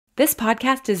This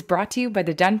podcast is brought to you by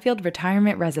the Dunfield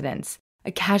Retirement Residence,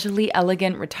 a casually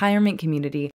elegant retirement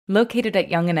community located at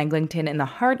Yonge and Eglinton in the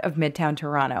heart of Midtown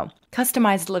Toronto.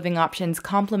 Customized living options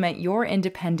complement your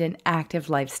independent, active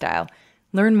lifestyle.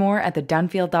 Learn more at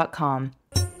thedunfield.com.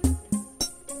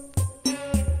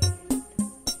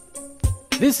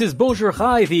 This is Bonjour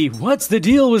Chai, the What's the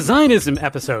Deal with Zionism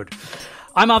episode.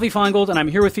 I'm Avi Feingold, and I'm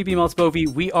here with Phoebe Maltzbovy.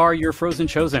 We are your Frozen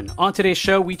Chosen. On today's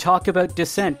show, we talk about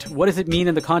dissent. What does it mean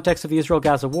in the context of the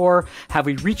Israel-Gaza war? Have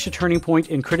we reached a turning point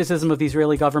in criticism of the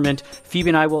Israeli government?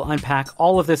 Phoebe and I will unpack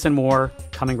all of this and more,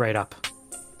 coming right up.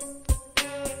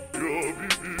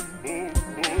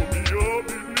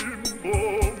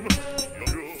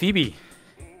 Phoebe,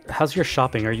 how's your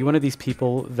shopping? Are you one of these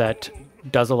people that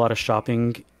does a lot of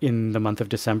shopping in the month of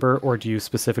December, or do you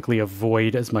specifically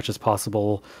avoid as much as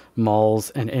possible malls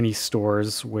and any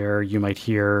stores where you might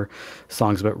hear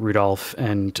songs about Rudolph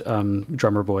and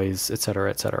drummer boys, et cetera,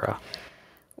 et cetera?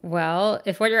 Well,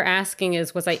 if what you're asking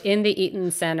is, was I in the Eaton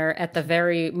Center at the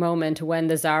very moment when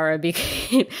the Zara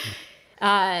became...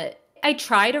 I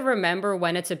try to remember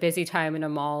when it's a busy time in a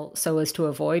mall so as to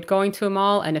avoid going to a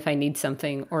mall, and if I need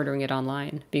something, ordering it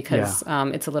online, because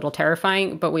it's a little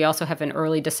terrifying. But we also have an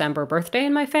early December birthday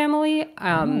in my family,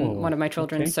 one of my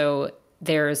children, so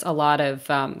there's a lot of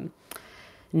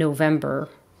November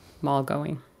mall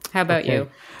going. How about you?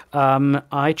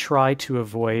 I try to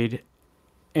avoid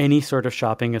any sort of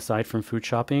shopping aside from food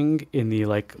shopping in the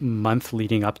month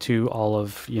leading up to all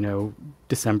of,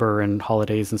 December and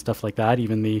holidays and stuff like that,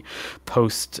 even the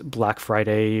post Black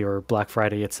Friday or Black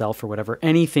Friday itself or whatever,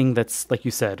 anything that's, like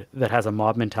you said, that has a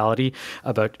mob mentality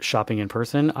about shopping in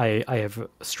person, I have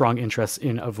strong interest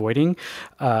in avoiding.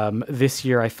 This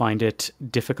year I find it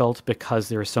difficult because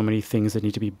there are so many things that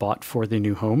need to be bought for the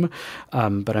new home,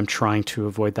 but I'm trying to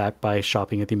avoid that by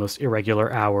shopping at the most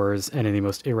irregular hours and in the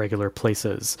most irregular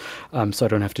places, so I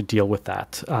don't have to deal with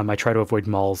that. I try to avoid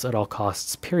malls at all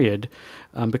costs, period,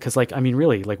 because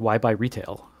really, why buy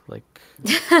retail?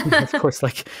 Of course,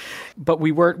 but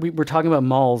we're talking about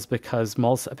malls because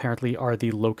malls apparently are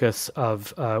the locus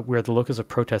of where the locus of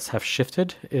protests have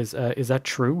shifted. Is that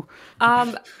true?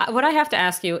 What I have to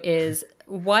ask you is,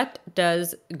 what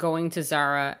does going to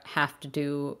Zara have to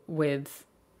do with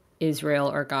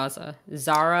Israel or Gaza?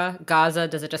 Zara, Gaza,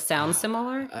 does it just sound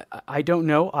similar? I don't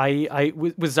know.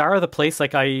 Was Zara the place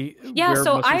I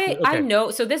know.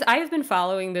 So I have been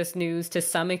following this news to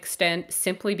some extent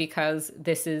simply because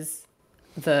this is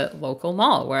the local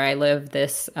mall where I live,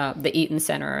 the Eaton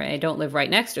Center. I don't live right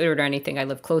next to it or anything. I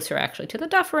live closer actually to the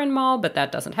Dufferin Mall, but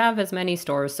that doesn't have as many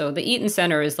stores. So the Eaton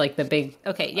Center is the big,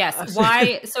 okay, yes.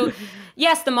 Why? So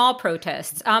yes, the mall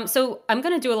protests. So I'm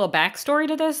going to do a little backstory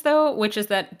to this though, which is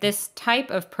that this type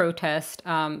of protest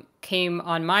came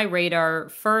on my radar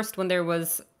first when there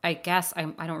was, I guess, I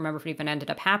don't remember if it even ended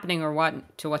up happening or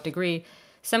to what degree,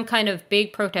 some kind of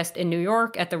big protest in New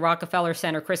York at the Rockefeller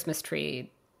Center Christmas tree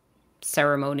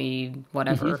ceremony,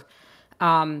 whatever.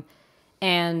 Mm-hmm.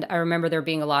 And I remember there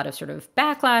being a lot of sort of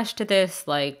backlash to this,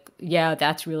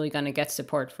 that's really going to get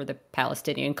support for the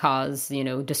Palestinian cause,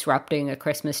 disrupting a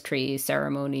Christmas tree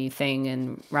ceremony thing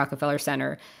in Rockefeller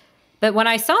Center. But when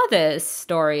I saw this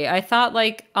story, I thought,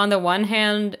 on the one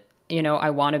hand, I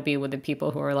want to be with the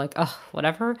people who are oh,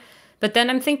 whatever. But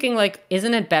then I'm thinking,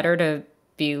 isn't it better to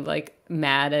be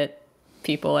mad at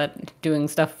people at doing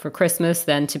stuff for Christmas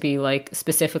than to be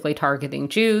specifically targeting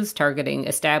Jews, targeting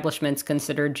establishments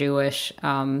considered Jewish,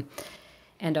 and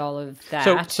all of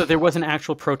that. So there was an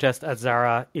actual protest at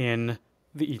Zara in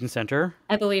the Eaton Center?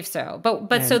 I believe so.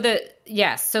 So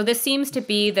this seems to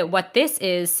be that what this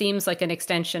seems like an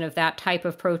extension of that type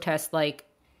of protest,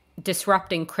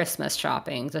 disrupting Christmas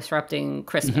shopping, disrupting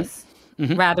Christmas. Mm-hmm.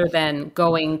 Mm-hmm. Rather than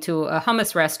going to a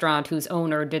hummus restaurant whose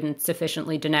owner didn't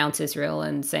sufficiently denounce Israel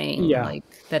and saying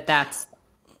that's...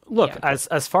 Look,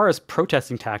 as far as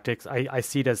protesting tactics, I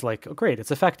see it as oh, great,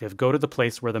 it's effective. Go to the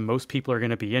place where the most people are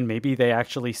going to be. And maybe they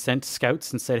actually sent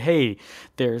scouts and said, hey,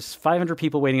 there's 500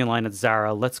 people waiting in line at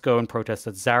Zara. Let's go and protest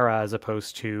at Zara as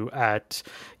opposed to at,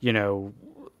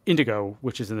 Indigo,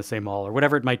 which is in the same mall or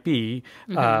whatever it might be.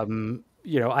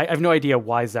 Mm-hmm. I have no idea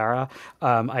why Zara.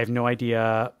 I have no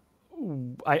idea...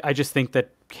 I just think that,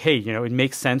 hey, it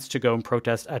makes sense to go and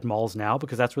protest at malls now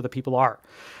because that's where the people are.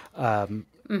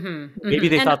 Maybe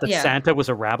they thought that Santa was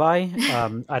a rabbi.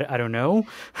 I don't know.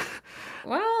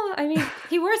 Well,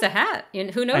 he wears a hat.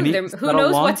 Who knows? Who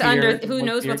knows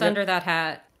what's under that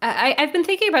hat? I've been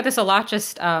thinking about this a lot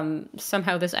just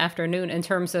somehow this afternoon in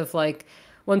terms of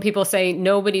when people say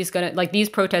nobody's going to, these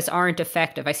protests aren't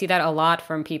effective. I see that a lot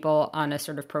from people on a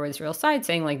sort of pro-Israel side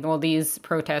saying well, these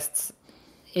protests,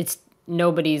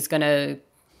 nobody's going to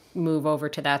move over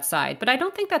to that side. But I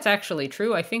don't think that's actually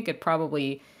true. I think it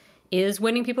probably is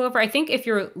winning people over. I think if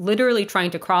you're literally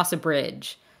trying to cross a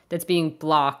bridge that's being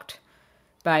blocked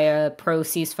by a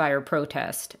pro-ceasefire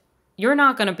protest, you're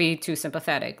not going to be too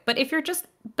sympathetic. But if you're just,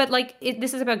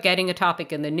 this is about getting a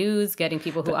topic in the news, getting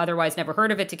people who otherwise never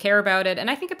heard of it to care about it. And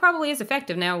I think it probably is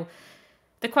effective. Now,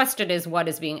 the question is what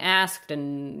is being asked.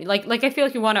 And I feel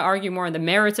like you want to argue more on the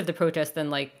merits of the protest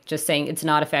than just saying it's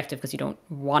not effective because you don't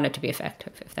want it to be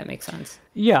effective, if that makes sense.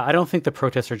 Yeah, I don't think the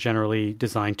protests are generally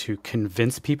designed to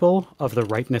convince people of the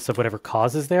rightness of whatever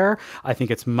cause is there. I think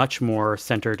it's much more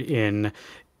centered in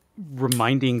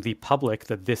reminding the public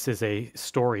that this is a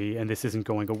story and this isn't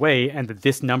going away, and that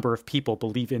this number of people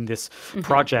believe in this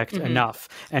project enough.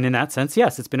 And in that sense,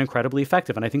 yes, it's been incredibly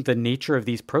effective. And I think the nature of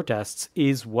these protests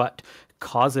is what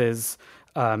causes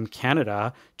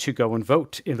Canada to go and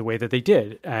vote in the way that they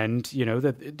did. And,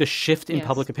 the shift in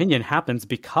public opinion happens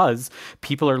because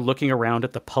people are looking around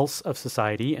at the pulse of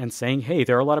society and saying, hey,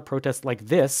 there are a lot of protests like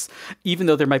this, even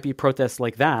though there might be protests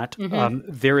like that.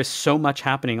 There is so much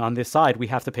happening on this side. We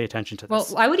have to pay attention to this.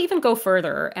 Well, I would even go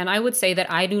further. And I would say that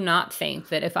I do not think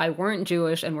that if I weren't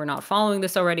Jewish and were not following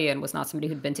this already and was not somebody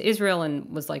who'd been to Israel and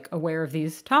was aware of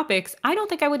these topics, I don't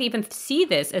think I would even see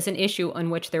this as an issue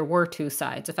on which there were two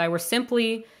sides. If I were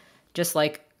simply just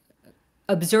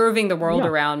observing the world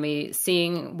around me,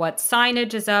 seeing what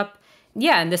signage is up.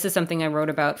 Yeah, and this is something I wrote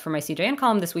about for my CJN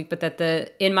column this week, but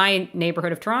that in my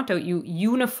neighborhood of Toronto, you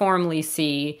uniformly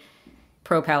see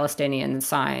pro-Palestinian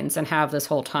signs and have this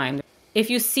whole time. If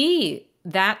you see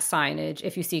that signage,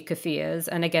 if you see keffiyehs,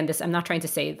 and again, I'm not trying to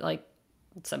say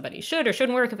somebody should or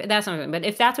shouldn't wear a keffiyeh, that's not, but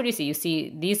if that's what you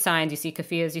see these signs, you see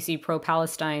keffiyehs, you see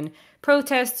pro-Palestine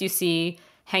protests, you see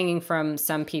hanging from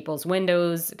some people's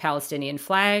windows, Palestinian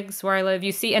flags where I live,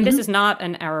 you see, and this is not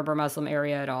an Arab or Muslim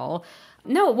area at all.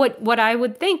 No, what I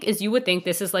would think is you would think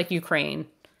this is like Ukraine.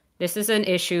 This is an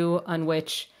issue on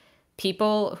which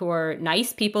people who are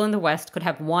nice people in the West could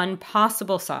have one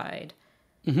possible side.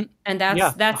 And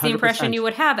that's the impression you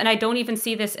would have. And I don't even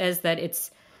see this as that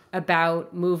it's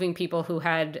about moving people who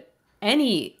had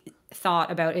any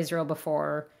thought about Israel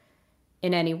before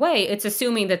in any way. It's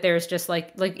assuming that there's just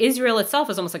Israel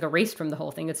itself is almost erased from the whole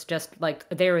thing. It's just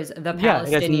there is the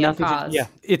Palestinian cause.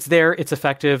 It's there. It's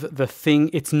effective.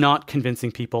 It's not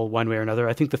convincing people one way or another.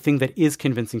 I think the thing that is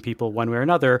convincing people one way or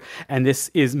another, and this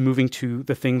is moving to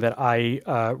the thing that I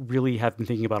really have been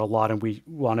thinking about a lot and we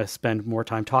want to spend more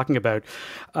time talking about,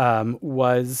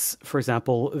 was, for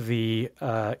example, the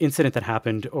incident that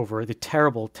happened over the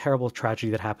terrible, terrible tragedy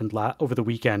that happened over the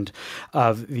weekend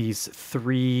of these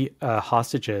three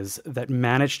hostages that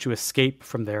managed to escape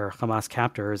from their Hamas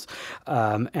captors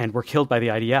and were killed by the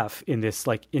IDF in this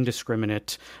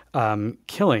indiscriminate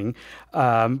killing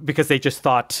because they just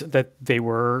thought that they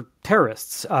were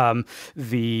terrorists.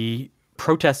 The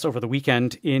protests over the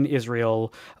weekend in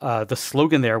Israel, the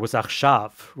slogan there was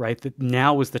Achshav, right? That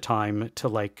now is the time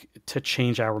to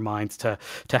change our minds, to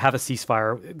have a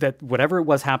ceasefire, that whatever it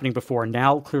was happening before,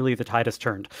 now clearly the tide has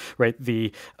turned, right?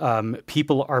 The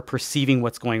people are perceiving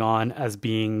what's going on as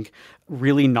being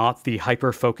really not the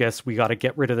hyper-focus, we got to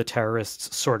get rid of the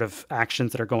terrorists sort of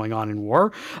actions that are going on in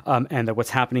war, and that what's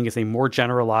happening is a more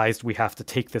generalized, we have to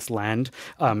take this land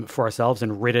for ourselves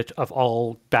and rid it of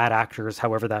all bad actors,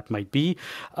 however that might be.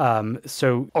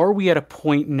 So are we at a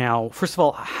point now, first of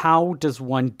all, how does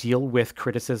one deal with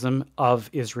criticism of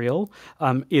Israel?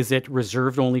 Is it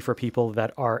reserved only for people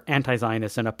that are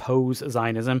anti-Zionist and oppose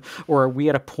Zionism? Or are we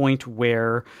at a point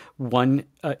where one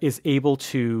is able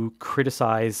to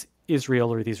criticize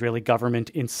Israel or the Israeli government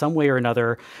in some way or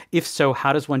another? If so,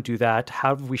 how does one do that? How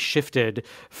have we shifted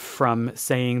from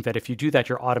saying that if you do that,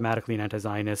 you're automatically an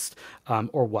anti-Zionist,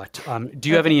 or what? Do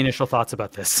you have any initial thoughts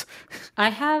about this? I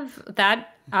have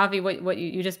that, Avi, what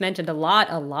you just mentioned, a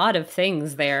lot of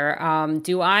things there.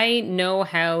 Do I know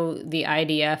how the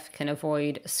IDF can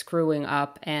avoid screwing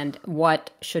up and what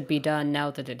should be done now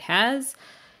that it has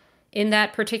in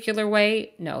that particular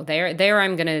way? No, there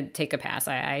I'm going to take a pass.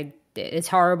 It's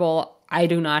horrible. I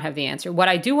do not have the answer. What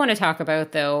I do want to talk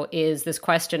about, though, is this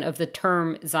question of the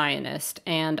term Zionist.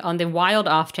 And on the wild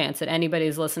off chance that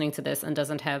anybody's listening to this and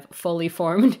doesn't have fully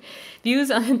formed views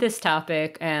on this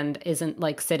topic and isn't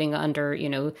sitting under,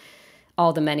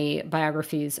 all the many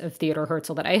biographies of Theodore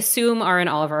Herzl that I assume are in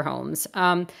all of our homes.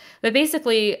 But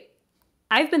basically,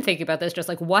 I've been thinking about this, just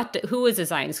who is a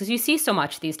Zionist? Because you see so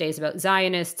much these days about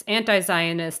Zionists,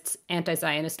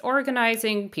 anti-Zionist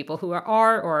organizing, people who are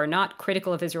or are not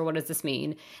critical of Israel. What does this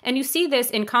mean? And you see this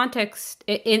in context,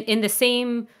 in the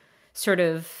same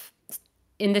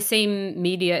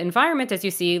media environment as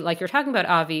you see, like you're talking about,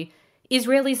 Avi,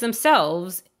 Israelis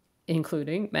themselves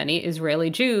including many Israeli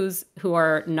Jews who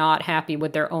are not happy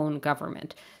with their own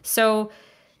government. So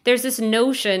there's this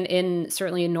notion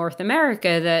certainly in North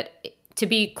America that to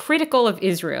be critical of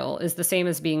Israel is the same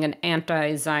as being an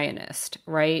anti-Zionist,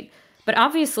 right? But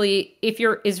obviously, if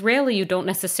you're Israeli, you don't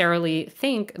necessarily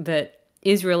think that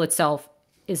Israel itself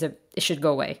should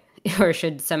go away or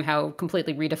should somehow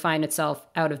completely redefine itself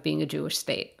out of being a Jewish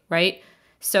state, right?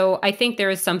 So I think there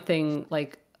is something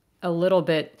like a little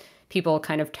bit people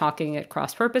kind of talking at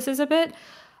cross purposes a bit.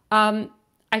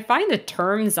 I find the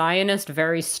term Zionist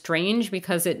very strange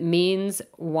because it means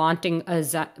wanting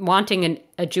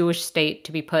a Jewish state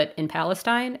to be put in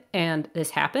Palestine, and this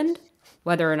happened.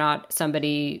 Whether or not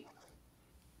somebody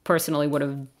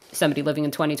living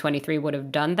in 2023 would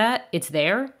have done that, it's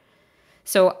there.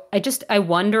 So I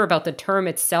wonder about the term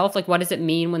itself. Like, what does it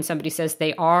mean when somebody says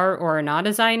they are or are not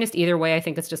a Zionist? Either way, I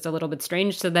think it's just a little bit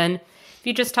strange. So then if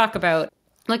you just talk about,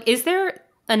 like, is there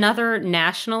another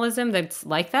nationalism that's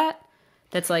like that?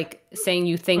 That's like saying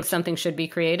you think something should be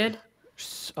created?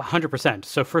 100%.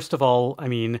 So first of all, I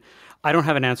mean, I don't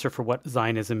have an answer for what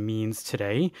Zionism means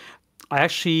today. I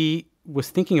actually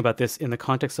was thinking about this in the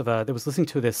context of I was listening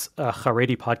to this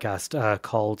Haredi podcast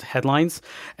called Headlines,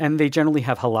 and they generally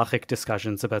have halachic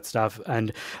discussions about stuff.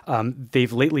 And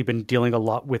they've lately been dealing a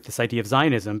lot with this idea of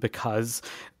Zionism because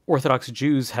Orthodox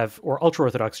Jews or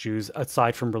ultra-Orthodox Jews,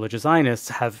 aside from religious Zionists,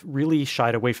 have really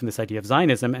shied away from this idea of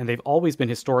Zionism, and they've always been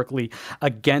historically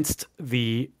against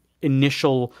the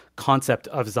initial concept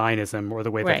of Zionism or the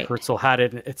way that Herzl had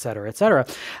it, et cetera, et cetera.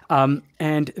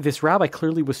 And this rabbi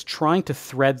clearly was trying to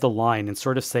thread the line and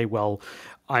sort of say, well,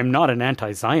 I'm not an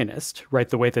anti-Zionist, right?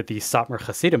 The way that the Satmar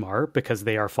Hasidim are, because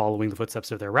they are following the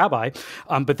footsteps of their rabbi.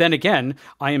 But then again,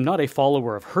 I am not a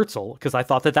follower of Herzl, because I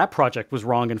thought that project was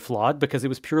wrong and flawed because it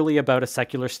was purely about a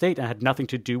secular state and had nothing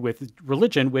to do with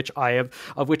religion, of which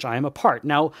I am a part.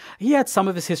 Now, he had some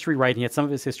of his history right, and he had some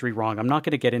of his history wrong. I'm not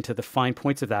going to get into the fine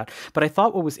points of that. But I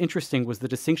thought what was interesting was the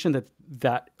distinction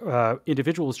that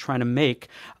individual was trying to make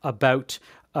about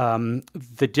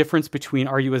the difference between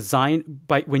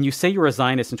when you say you're a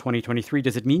Zionist in 2023,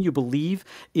 does it mean you believe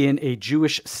in a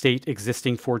Jewish state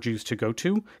existing for Jews to go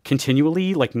to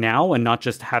continually, like now, and not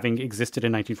just having existed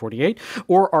in 1948?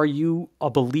 Or are you a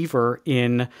believer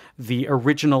in the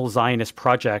original Zionist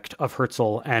project of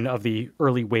Herzl and of the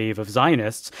early wave of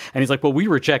Zionists? And he's like, well, we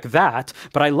reject that,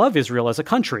 but I love Israel as a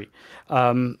country.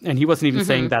 And he wasn't even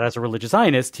saying that as a religious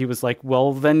Zionist. He was like,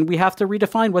 well, then we have to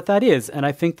redefine what that is. And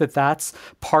I think that that's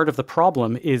part of the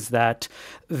problem, is that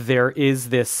there is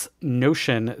this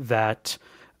notion that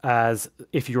as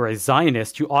if you're a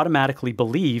Zionist, you automatically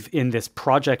believe in this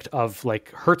project of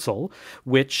like Herzl,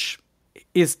 which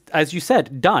is, as you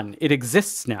said, done. It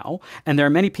exists now. And there are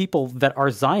many people that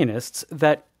are Zionists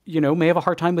that, may have a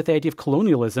hard time with the idea of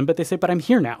colonialism, but they say, but I'm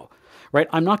here now, right?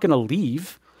 I'm not going to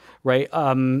leave. Right.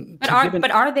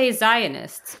 But are they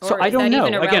Zionists? So I don't know.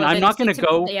 Again, I'm not going to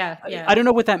go. I don't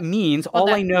know what that means. Well, all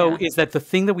I know is that the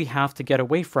thing that we have to get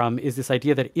away from is this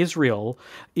idea that Israel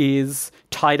is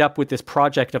tied up with this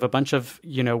project of a bunch of,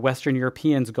 Western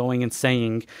Europeans going and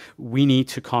saying we need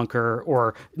to conquer,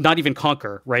 or not even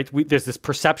conquer, right? There's this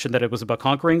perception that it was about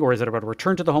conquering, or is it about a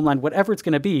return to the homeland, whatever it's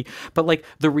going to be. But like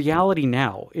the reality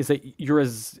now is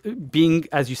that being,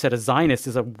 as you said, a Zionist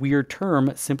is a weird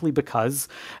term simply because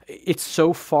it's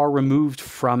so far removed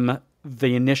from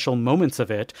the initial moments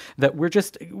of it that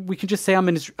we can just say I'm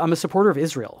a supporter of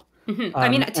Israel. Mm-hmm. I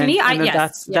mean, to me,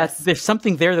 yes. There's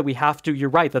something there that we have to. You're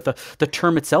right that the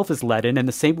term itself is leaden, in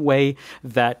the same way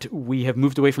that we have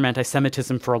moved away from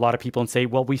anti-Semitism for a lot of people and say,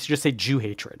 well, we should just say Jew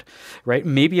hatred, right?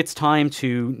 Maybe it's time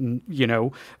to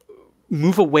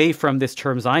move away from this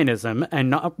term Zionism and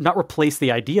not replace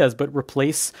the ideas, but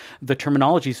replace the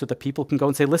terminology so that people can go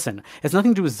and say, listen, it has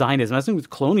nothing to do with Zionism, it has nothing to do with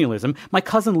colonialism. My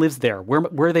cousin lives there.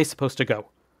 Where are they supposed to go?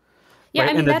 Yeah,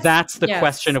 right? That's the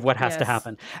question of what has to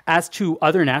happen. As to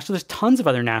other there's tons of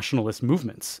other nationalist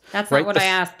movements. That's not what I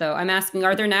asked, though. I'm asking,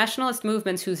 are there nationalist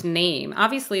movements whose name,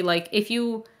 obviously, are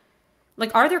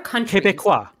there countries...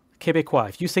 Québécois.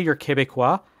 If you say you're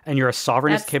Québécois and you're a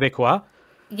sovereignist Québécois...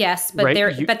 Yes, but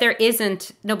there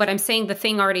isn't. No, but I'm saying the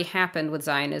thing already happened with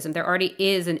Zionism. There already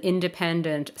is an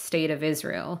independent state of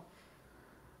Israel,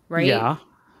 right? Yeah.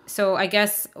 So I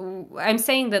guess I'm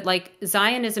saying that like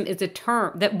Zionism is a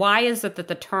term that why is it that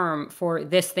the term for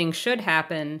this thing should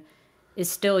happen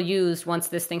is still used once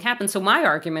this thing happens? So my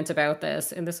argument about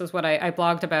this, and this was what I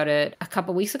blogged about it a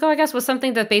couple weeks ago, I guess, was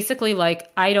something that basically like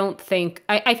I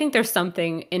think there's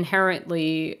something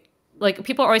inherently like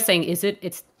people are always saying is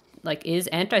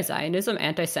anti-Zionism,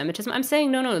 anti-Semitism? I'm saying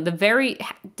no. The very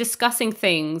discussing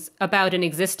things about an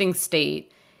existing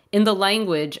state in the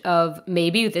language of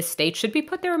maybe this state should be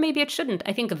put there or maybe it shouldn't.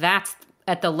 I think that's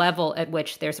at the level at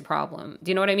which there's a problem.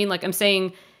 Do you know what I mean? Like I'm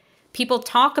saying, people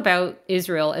talk about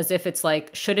Israel as if it's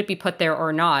like, should it be put there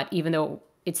or not, even though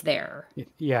it's there.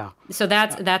 Yeah. So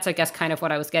that's I guess, kind of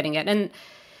what I was getting at. And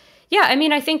yeah, I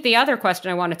mean, I think the other question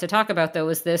I wanted to talk about, though,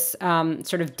 is this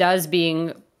sort of does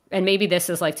being, and maybe this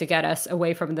is like to get us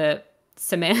away from the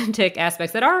semantic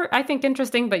aspects that are, I think,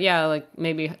 interesting, but yeah, like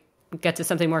maybe get to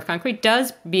something more concrete.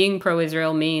 Does being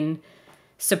pro-Israel mean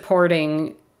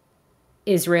supporting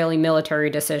Israeli military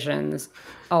decisions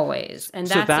always? And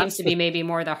that seems to be maybe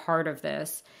more the heart of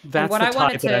this. That's what the I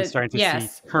wanted that I'm starting to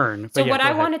see turn. So what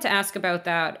I wanted to ask about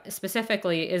that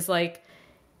specifically is like,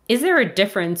 is there a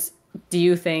difference, do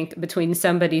you think, between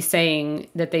somebody saying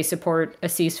that they support a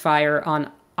ceasefire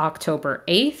on October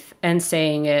 8th and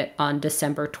saying it on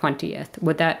December 20th?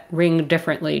 Would that ring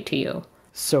differently to you?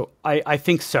 So I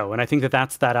think so. And I think that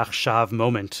that's that Achshav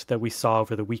moment that we saw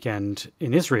over the weekend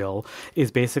in Israel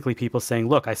is basically people saying,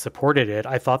 look, I supported it.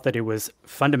 I thought that it was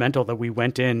fundamental that we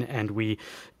went in and we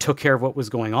took care of what was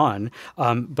going on.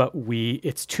 But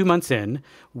it's 2 months in.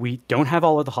 We don't have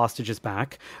all of the hostages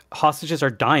back. Hostages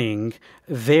are dying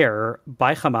there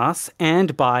by Hamas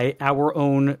and by our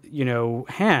own,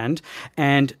 hand.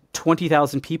 And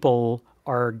 20,000 people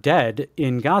are dead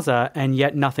in Gaza, and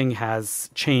yet nothing has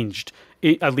changed.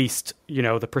 At least,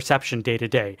 the perception day to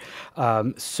day.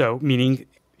 So meaning,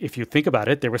 if you think about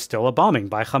it, there was still a bombing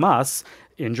by Hamas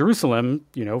in Jerusalem,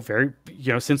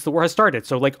 since the war has started.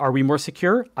 So like, are we more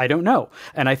secure? I don't know.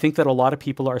 And I think that a lot of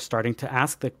people are starting to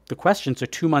ask the question. So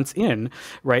 2 months in,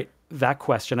 right, that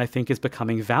question, I think, is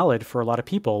becoming valid for a lot of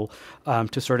people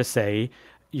to sort of say,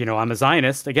 I'm a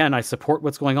Zionist. Again, I support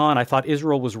what's going on. I thought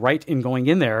Israel was right in going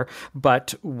in there,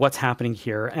 but what's happening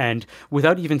here? And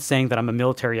without even saying that I'm a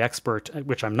military expert,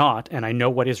 which I'm not, and I know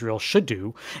what Israel should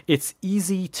do, it's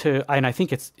easy to, and I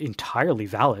think it's entirely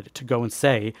valid to go and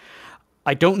say,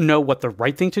 I don't know what the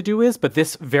right thing to do is, but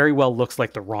this very well looks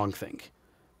like the wrong thing,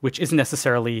 which isn't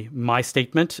necessarily my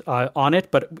statement on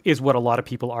it, but is what a lot of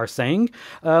people are saying.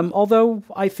 Although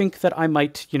I think that I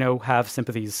might, have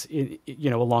sympathies,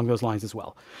 along those lines as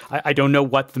well. I don't know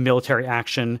what the military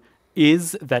action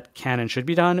is that can and should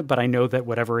be done, but I know that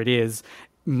whatever it is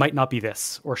might not be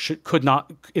this, or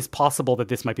is possible that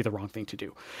this might be the wrong thing to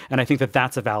do. And I think that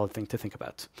that's a valid thing to think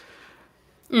about.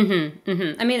 Mm-hmm,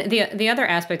 mm-hmm. I mean, the other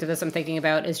aspect of this I'm thinking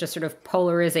about is just sort of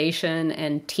polarization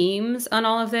and teams on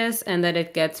all of this, and that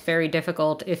it gets very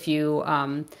difficult if you,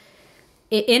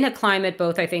 in a climate,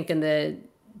 both I think in the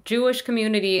Jewish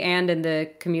community and in the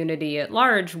community at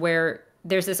large, where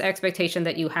there's this expectation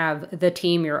that you have the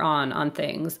team you're on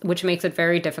things, which makes it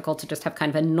very difficult to just have kind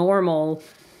of a normal,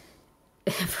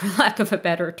 for lack of a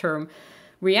better term,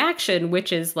 reaction,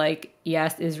 which is like,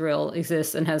 yes, Israel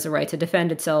exists and has the right to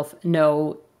defend itself.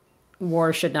 No,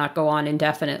 war should not go on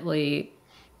indefinitely.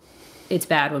 It's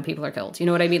bad when people are killed. You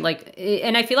know what I mean? Like,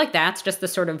 and I feel like that's just the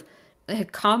sort of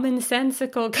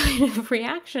commonsensical kind of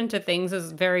reaction to things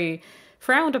is very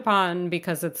frowned upon,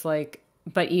 because it's like,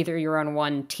 but either you're on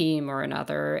one team or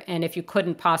another. And if you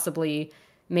couldn't possibly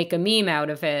make a meme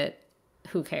out of it,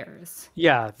 who cares?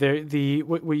 Yeah,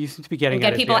 what you seem to be getting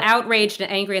at people outraged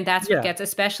and angry, and that's what gets,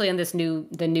 especially in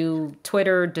the new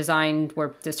Twitter designed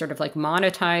where this sort of like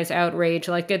monetize outrage.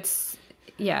 Like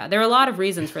there are a lot of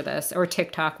reasons for this, or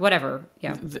TikTok, whatever.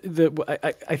 Yeah,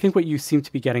 I think what you seem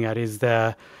to be getting at is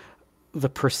the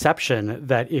perception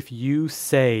that if you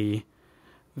say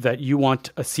that you want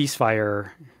a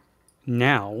ceasefire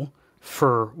now,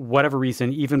 for whatever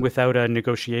reason, even without a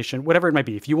negotiation, whatever it might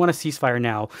be, if you want a ceasefire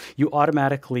now, you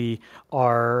automatically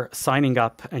are signing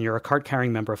up and you're a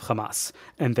card-carrying member of Hamas,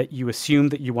 and that you assume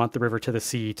that you want the river to the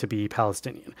sea to be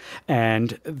Palestinian.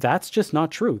 And that's just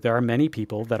not true. There are many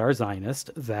people that are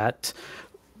Zionist that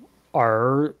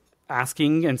are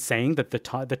asking and saying that the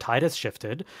tide has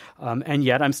shifted, and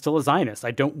yet I'm still a Zionist. I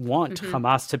don't want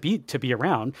Hamas to be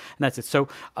around, and that's it. So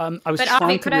I was. But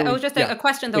Avi, a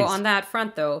question though, please. On that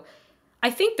front though. I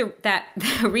think that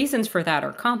the reasons for that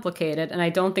are complicated, and I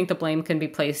don't think the blame can be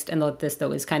placed, and this,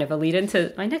 though, is kind of a lead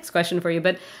into my next question for you,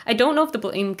 but I don't know if the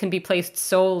blame can be placed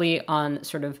solely on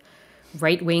sort of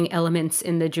right-wing elements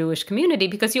in the Jewish community,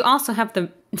 because you also have the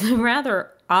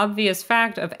rather obvious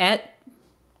fact of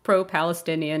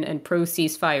pro-Palestinian and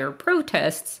pro-ceasefire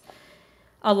protests,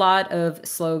 a lot of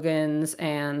slogans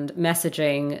and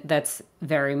messaging that's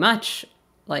very much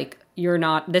like,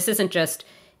 this isn't just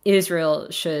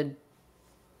Israel should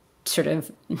sort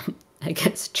of, I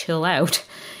guess, chill out.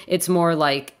 It's more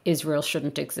like Israel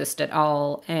shouldn't exist at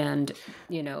all. And,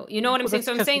 you know what I'm saying?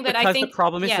 So I'm saying that I think the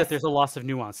problem is that there's a loss of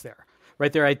nuance there,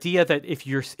 right? Their idea that if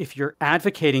you're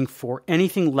advocating for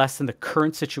anything less than the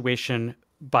current situation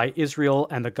by Israel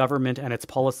and the government and its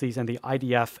policies and the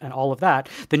IDF and all of that,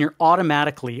 then you're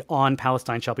automatically on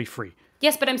Palestine shall be free.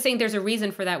 Yes, but I'm saying there's a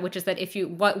reason for that, which is that if you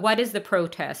what is the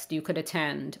protest you could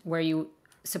attend where you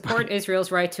support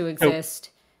Israel's right to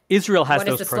exist? Israel has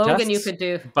those protests. What is the slogan you could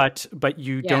do? But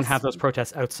you don't have those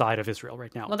protests outside of Israel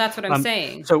right now. Well, that's what I'm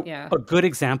saying. So a good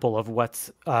example of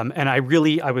what's, and I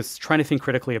was trying to think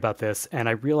critically about this, and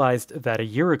I realized that a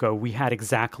year ago we had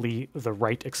exactly the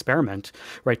right experiment,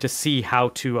 right, to see how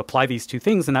to apply these two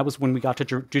things, and that was when we got to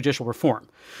judicial reform,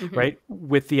 right?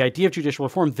 With the idea of judicial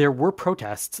reform, there were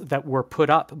protests that were put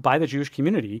up by the Jewish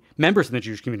community, members of the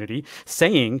Jewish community,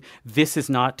 saying this is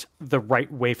not the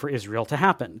right way for Israel to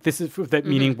happen. This is that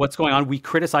meaning what's going on. We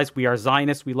criticize, we are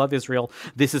Zionists, we love Israel.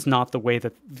 This is not the way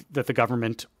that the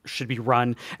government should be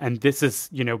run. And this is,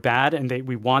 bad. And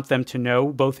we want them to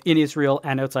know, both in Israel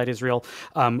and outside Israel,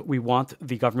 we want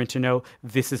the government to know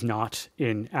this is not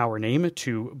in our name,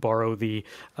 to borrow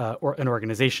an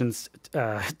organization's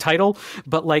title.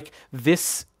 But like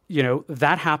this,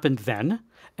 that happened then.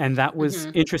 And that was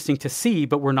interesting to see,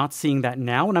 but we're not seeing that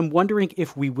now. And I'm wondering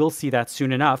if we will see that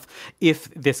soon enough, if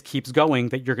this keeps going,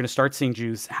 that you're going to start seeing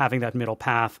Jews having that middle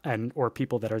path, or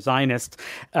people that are Zionists,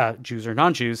 Jews or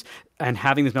non-Jews, and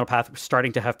having this middle path,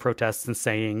 starting to have protests and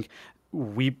saying,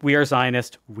 we are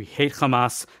Zionist, we hate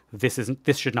Hamas,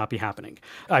 this should not be happening.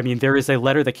 I mean, there is a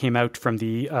letter that came out from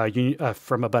the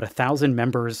from about 1,000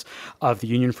 members of the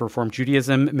Union for Reform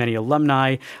Judaism, many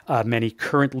alumni, many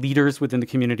current leaders within the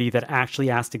community that actually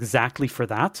asked exactly for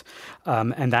that.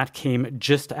 And that came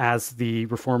just as the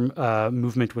reform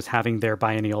movement was having their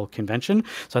biennial convention.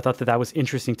 So I thought that was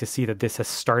interesting to see that this has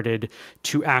started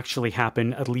to actually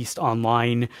happen, at least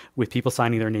online, with people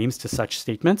signing their names to such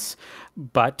statements.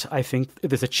 But I think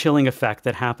there's a chilling effect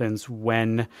that happens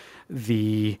when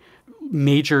the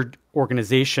major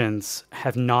organizations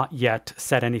have not yet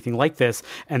said anything like this,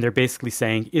 and they're basically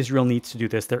saying Israel needs to do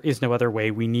this. There is no other way.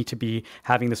 We need to be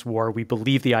having this war. We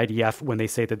believe the IDF when they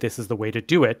say that this is the way to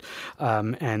do it,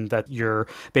 and that you're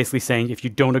basically saying if you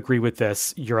don't agree with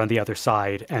this, you're on the other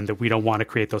side, and that we don't want to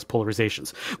create those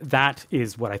polarizations. That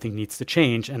is what I think needs to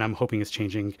change, and I'm hoping is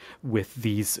changing with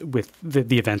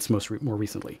the events more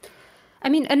recently. I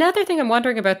mean, another thing I'm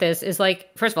wondering about this is,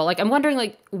 first of all, I'm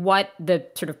wondering, what the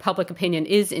sort of public opinion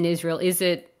is in Israel. Is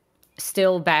it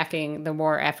still backing the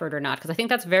war effort or not? Because I think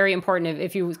that's very important.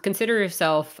 If you consider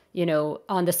yourself,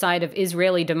 on the side of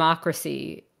Israeli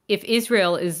democracy, if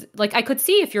Israel is, I could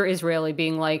see if you're Israeli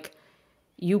being like,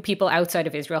 you people outside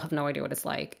of Israel have no idea what it's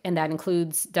like. And that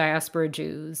includes diaspora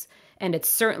Jews. And it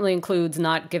certainly includes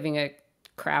not giving a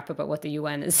crap about what the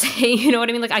UN is saying. You know what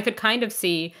I mean? I could kind of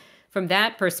see from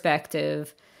that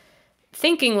perspective,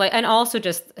 thinking and also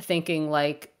just thinking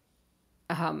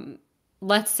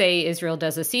let's say Israel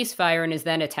does a ceasefire and is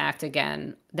then attacked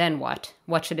again. Then what?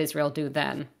 What should Israel do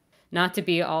then? Not to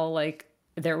be all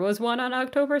there was one on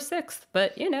October 6th,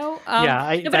 but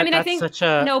I think such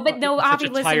a Avi,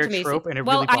 listen to me. Trope, and it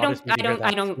really I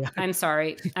don't. Yeah. I'm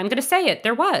sorry. I'm going to say it.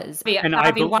 There was. And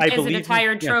Avi, why is it a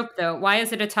tired trope, though? Why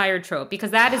is it a tired trope?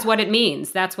 Because that is what it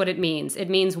means. That's what it means. It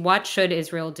means what should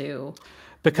Israel do?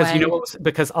 Because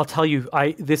because I'll tell you,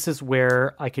 this is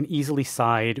where I can easily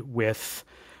side with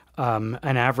an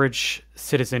average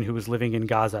citizen who was living in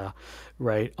Gaza,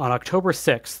 right? On October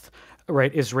 6th,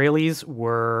 right, Israelis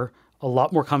were a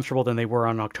lot more comfortable than they were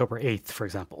on October 8th, for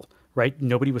example, right?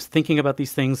 Nobody was thinking about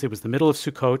these things. It was the middle of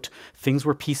Sukkot. Things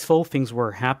were peaceful. Things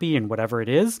were happy and whatever it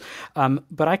is.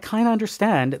 But I kind of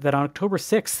understand that on October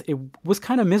 6th, it was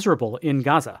kind of miserable in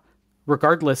Gaza,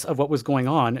 regardless of what was going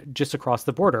on just across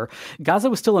the border. Gaza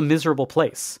was still a miserable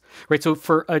place, right? So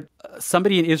for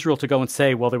somebody in Israel to go and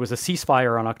say, well, there was a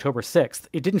ceasefire on October 6th,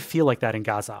 it didn't feel like that in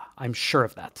Gaza. I'm sure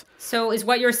of that. So is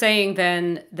what you're saying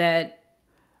then that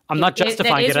I'm not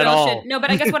justifying it at all. No,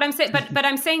 but I guess what I'm saying, but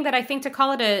I'm saying that I think to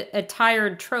call it a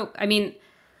tired trope. I mean,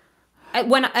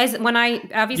 when I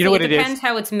obviously it depends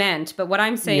how it's meant, but what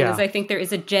I'm saying is I think there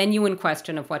is a genuine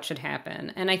question of what should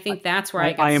happen, and I think that's where I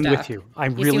get stuck. I am with you.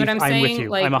 I'm with you.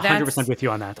 I'm 100% with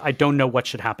you on that. I don't know what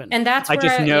should happen, and that's where I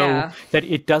just know that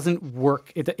it doesn't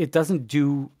work. It doesn't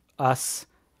do us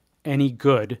any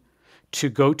good to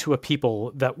go to a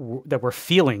people that we're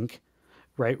feeling,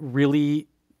 right, really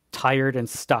tired and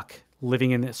stuck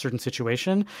living in a certain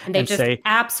situation, and they just say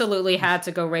absolutely had to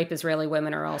go rape Israeli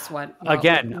women, or else what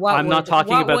I'm not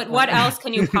talking about what else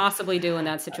can you possibly do in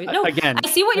that situation. No, again, I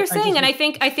see what you're saying, and I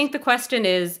think the question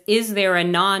is there a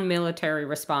non-military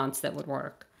response that would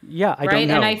work? Yeah, I don't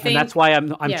know. And that's why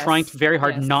I'm trying very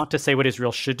hard not to say what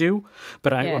Israel should do,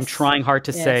 but I'm trying hard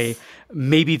to say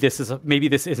maybe this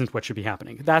isn't what should be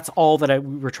happening. That's all that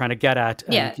we're trying to get at,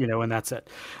 and, and that's it.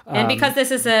 And because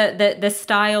this is the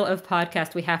style of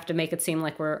podcast, we have to make it seem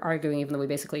like we're arguing, even though we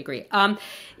basically agree.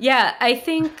 I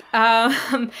think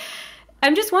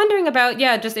I'm just wondering about,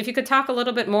 just if you could talk a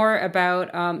little bit more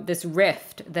about this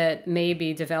rift that may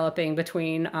be developing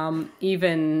between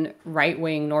even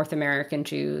right-wing North American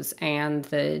Jews and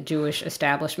the Jewish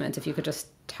establishment. If you could just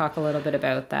talk a little bit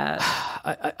about that.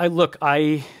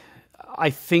 I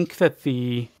think that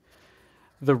the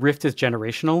rift is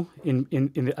generational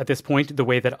in at this point, the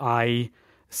way that I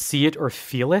see it or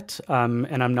feel it,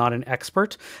 and I'm not an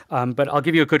expert, but I'll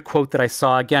give you a good quote that I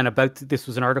saw again about, this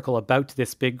was an article about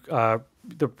this big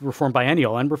the Reform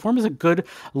biennial, and Reform is a good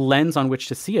lens on which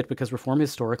to see it, because Reform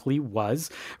historically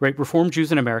was, right, Reform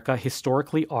Jews in America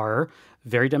historically are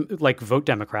very vote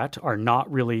Democrat, are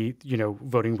not really,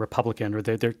 voting Republican, or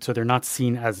they're not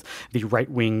seen as the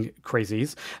right-wing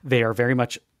crazies. They are very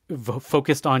much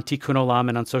focused on tikkun olam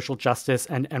and on social justice,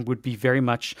 and would be very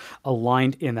much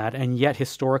aligned in that. And yet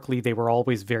historically they were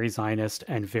always very Zionist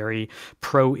and very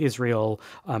pro-Israel,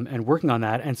 and working on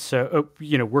that. And so,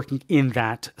 working in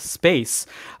that space,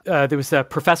 there was a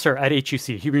professor at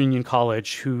HUC, Hebrew Union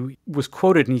College, who was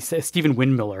quoted, and he said, Stephen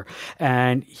Windmiller,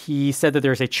 and he said that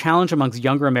there's a challenge amongst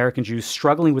younger American Jews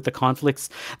struggling with the conflicts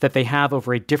that they have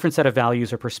over a different set of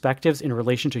values or perspectives in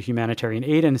relation to humanitarian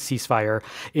aid and a ceasefire,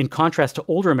 in contrast to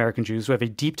older American Jews who have a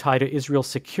deep tie to Israel's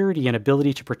security and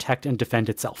ability to protect and defend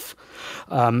itself.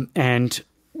 And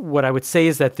what I would say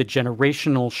is that the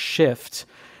generational shift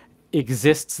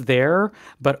exists there,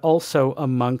 but also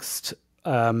amongst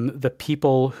the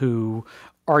people who,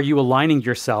 are you aligning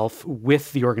yourself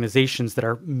with the organizations that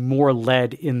are more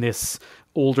led in this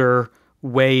older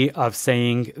way of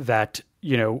saying that,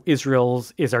 Israel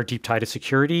is our deep tie to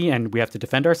security and we have to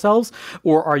defend ourselves?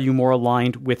 Or are you more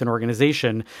aligned with an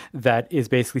organization that is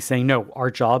basically saying, no, our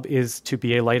job is to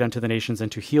be a light unto the nations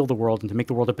and to heal the world and to make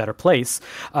the world a better place?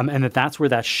 And that's where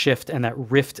that shift and that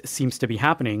rift seems to be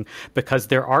happening, because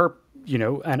there are,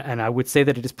 and I would say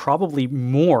that it is probably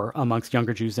more amongst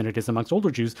younger Jews than it is amongst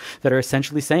older Jews that are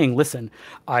essentially saying, listen,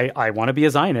 I want to be a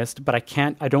Zionist, but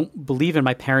I don't believe in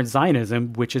my parents'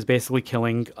 Zionism, which is basically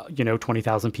killing,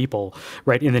 20,000 people,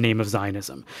 right, in the name of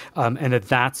Zionism. And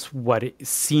that's what it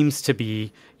seems to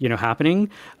be,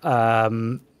 happening.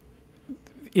 In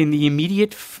the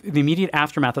immediate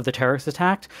aftermath of the terrorist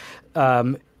attack,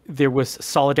 there was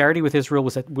solidarity with Israel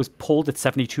was polled at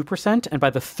 72%, and by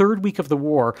the third week of the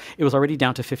war, it was already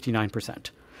down to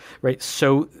 59%. Right,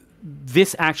 so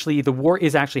the war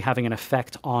is actually having an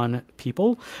effect on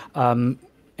people, and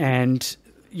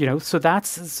so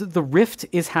the rift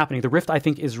is happening. The rift, I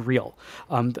think, is real.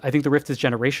 I think the rift is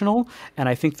generational, and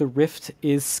I think the rift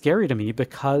is scary to me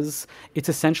because it's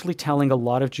essentially telling a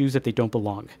lot of Jews that they don't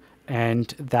belong, and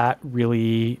that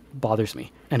really bothers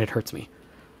me and it hurts me.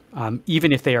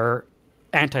 Even if they are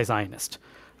anti-Zionist,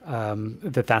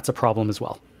 that's a problem as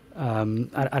well.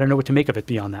 I don't know what to make of it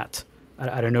beyond that.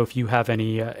 I don't know if you have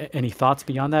any thoughts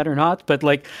beyond that or not, but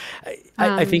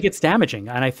I think it's damaging,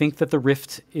 and I think that the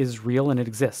rift is real and it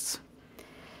exists.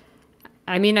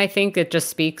 I mean, I think it just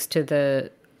speaks to the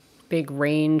big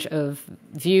range of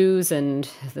views and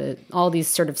all these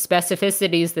sort of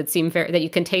specificities that seem that you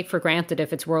can take for granted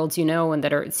if it's worlds and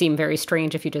that seem very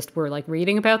strange if you just were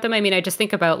reading about them. I mean, I just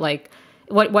think about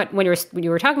what when you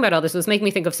were talking about all this, was making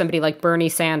me think of somebody like Bernie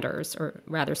Sanders, or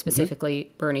rather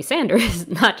specifically Bernie Sanders,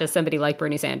 not just somebody like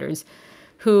Bernie Sanders,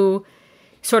 who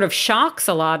sort of shocks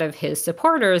a lot of his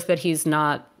supporters that he's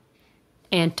not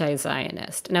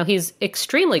anti-Zionist. Now, he's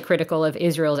extremely critical of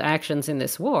Israel's actions in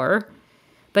this war,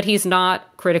 but he's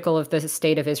not critical of the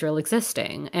state of Israel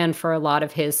existing. And for a lot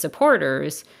of his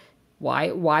supporters, why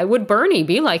would Bernie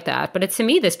be like that? But to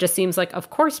me, this just seems like, of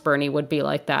course Bernie would be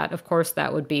like that. Of course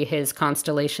that would be his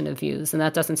constellation of views. And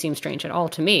that doesn't seem strange at all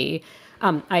to me.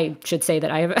 I should say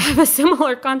that I have a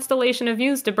similar constellation of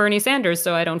views to Bernie Sanders,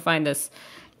 so I don't find this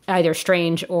either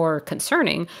strange or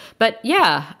concerning. But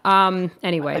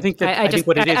anyway,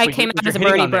 I came out as a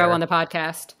Bernie bro on the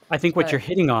podcast. I think what you're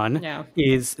hitting on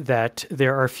is that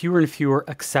there are fewer and fewer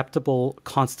acceptable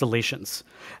constellations,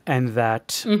 and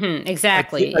that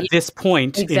exactly at this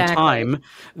point in time,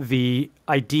 the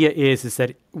idea is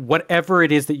that whatever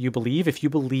it is that you believe, if you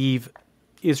believe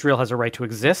Israel has a right to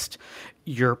exist,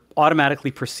 you're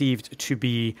automatically perceived to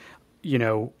be,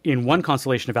 in one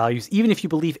constellation of values, even if you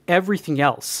believe everything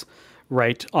else,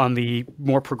 right, on the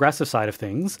more progressive side of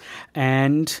things.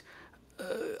 And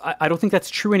I don't think that's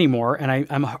true anymore.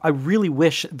 And I really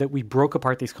wish that we broke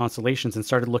apart these constellations and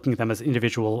started looking at them as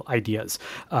individual ideas,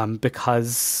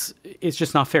 because it's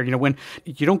just not fair. When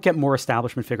you don't get more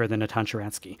establishment figure than Natan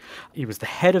Sharansky. He was the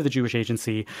head of the Jewish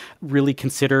Agency, really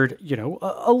considered,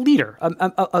 a leader,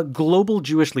 a global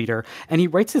Jewish leader. And he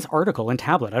writes this article in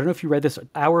Tablet. I don't know if you read this,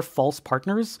 Our False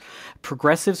Partners,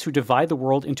 Progressives Who Divide the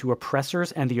World into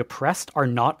Oppressors and the Oppressed Are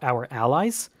Not Our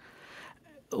Allies.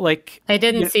 I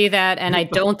didn't see that, and I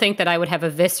don't think that I would have a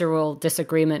visceral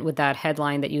disagreement with that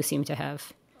headline that you seem to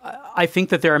have. I think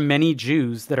that there are many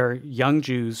Jews that are young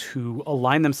Jews who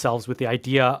align themselves with the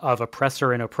idea of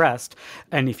oppressor and oppressed.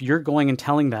 And if you're going and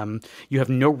telling them you have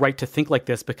no right to think like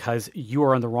this because you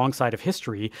are on the wrong side of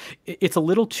history, it's a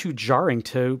little too jarring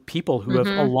to people who have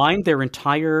aligned their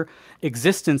entire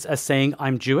existence as saying,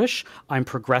 I'm Jewish, I'm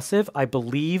progressive, I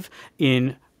believe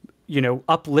in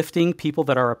uplifting people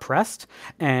that are oppressed.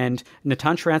 And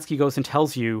Natan Sharansky goes and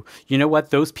tells you, you know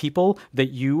what, those people that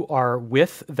you are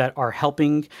with that are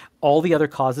helping all the other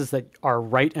causes that are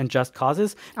right and just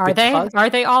causes. Are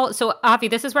they all? So Avi,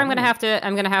 this is where I'm going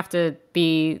to have to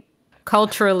be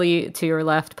culturally to your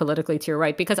left, politically to your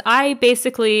right, because I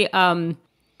basically,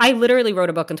 I literally wrote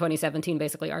a book in 2017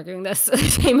 basically arguing this,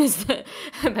 same as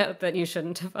about that you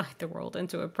shouldn't divide the world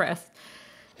into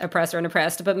oppressor and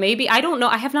oppressed. But maybe, I don't know,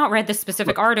 I have not read this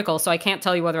specific article, so I can't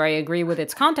tell you whether I agree with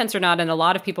its contents or not. And a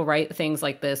lot of people write things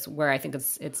like this where I think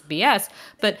it's BS.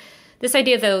 But this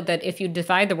idea, though, that if you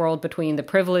divide the world between the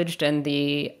privileged and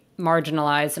the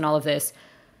marginalized and all of this,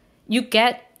 you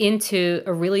get into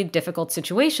a really difficult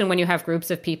situation when you have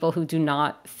groups of people who do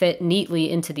not fit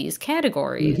neatly into these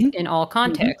categories in all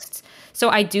contexts. So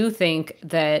I do think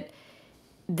that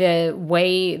the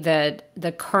way that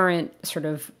the current sort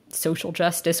of social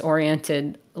justice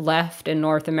oriented left in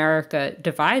North America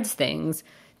divides things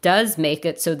does make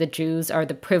it so that Jews are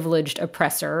the privileged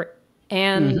oppressor.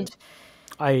 And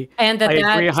I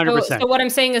agree 100%. So what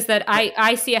I'm saying is that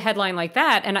I see a headline like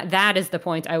that, and that is the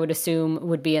point I would assume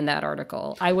would be in that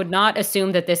article. I would not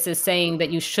assume that this is saying that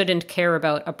you shouldn't care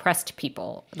about oppressed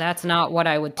people. That's not what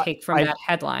I would take from that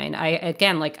headline.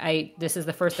 This is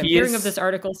the first I'm hearing of this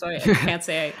article, so I can't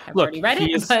say I've already read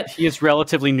it. But he is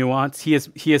relatively nuanced.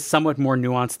 He is somewhat more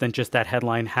nuanced than just that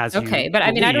headline has. Okay, but I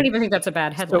mean, I don't even think that's a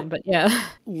bad headline. But yeah,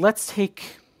 let's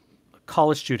take a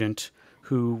college student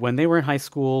who, when they were in high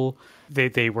school,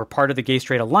 they were part of the Gay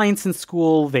Straight Alliance in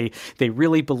school. They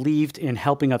really believed in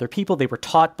helping other people. They were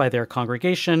taught by their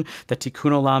congregation that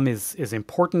Tikkun Olam is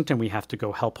important, and we have to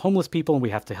go help homeless people, and we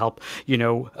have to help, we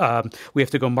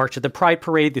have to go march at the Pride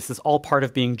Parade. This is all part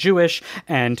of being Jewish.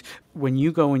 And when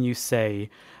you go and you say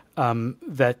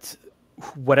that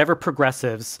whatever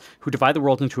progressives who divide the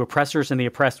world into oppressors and the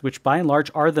oppressed, which by and large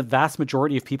are the vast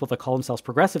majority of people that call themselves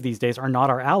progressive these days, are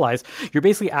not our allies, you're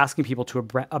basically asking people to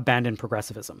abandon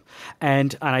progressivism.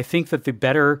 And I think that the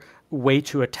better way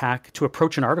to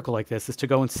approach an article like this is to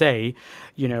go and say,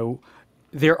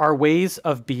 there are ways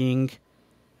of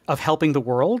helping the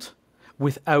world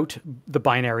without the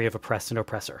binary of oppressed and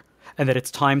oppressor. And that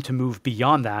it's time to move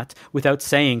beyond that without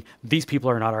saying these people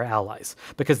are not our allies.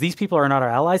 Because these people are not our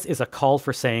allies is a call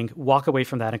for saying walk away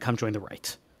from that and come join the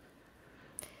right.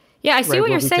 Yeah, I see what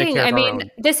you're saying. I mean,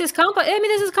 this is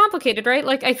complicated, right?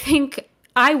 Like, I think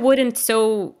I wouldn't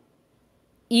so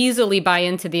easily buy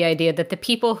into the idea that the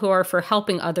people who are for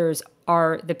helping others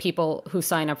are the people who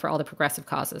sign up for all the progressive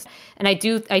causes. And I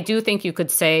do think you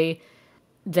could say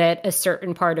that a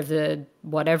certain part of the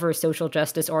whatever social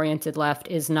justice oriented left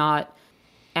is not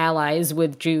allies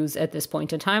with Jews at this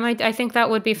point in time. I think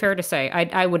that would be fair to say.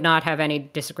 I would not have any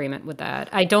disagreement with that.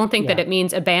 I don't think that it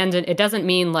means abandon. It doesn't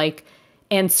mean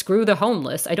and screw the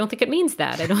homeless. I don't think it means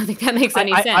that. I don't think that makes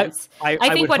any sense.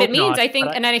 I think what it means, I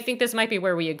think this might be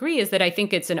where we agree, is that I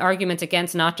think it's an argument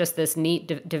against not just this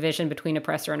neat division between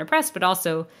oppressor and oppressed, but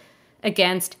also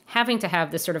against having to have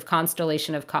this sort of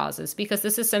constellation of causes, because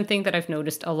this is something that I've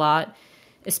noticed a lot,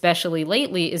 especially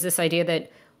lately, is this idea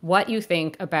that what you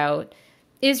think about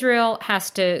Israel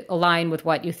has to align with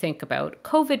what you think about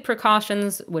COVID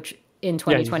precautions, which in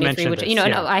 2023,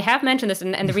 I have mentioned this,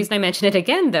 and the reason I mention it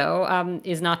again, though,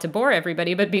 is not to bore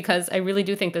everybody, but because I really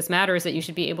do think this matters, that you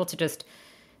should be able to just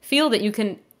feel that you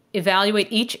can evaluate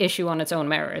each issue on its own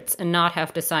merits and not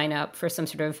have to sign up for some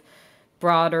sort of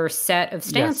broader set of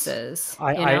stances.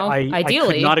 Yes. Ideally.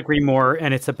 I could not agree more.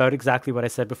 And it's about exactly what I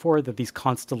said before, that these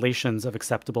constellations of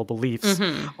acceptable beliefs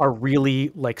are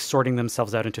really like sorting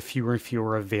themselves out into fewer and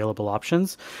fewer available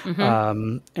options.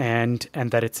 And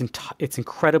that it's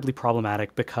incredibly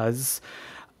problematic, because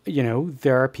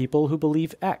there are people who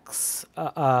believe X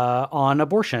on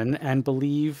abortion and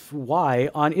believe Y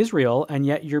on Israel, and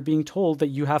yet you're being told that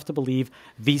you have to believe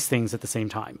these things at the same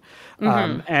time.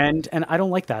 And I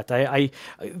don't like that.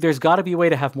 There's got to be a way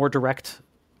to have more direct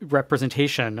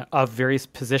representation of various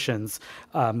positions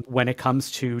when it comes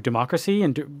to democracy,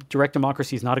 and direct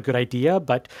democracy is not a good idea,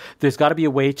 but there's got to be a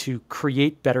way to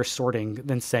create better sorting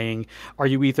than saying, are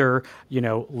you either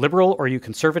liberal, or are you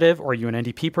conservative, or are you an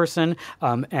NDP person,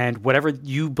 and whatever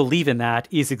you believe in that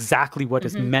is exactly what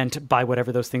is meant by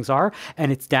whatever those things are.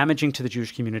 And it's damaging to the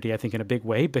Jewish community, I think, in a big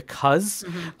way, because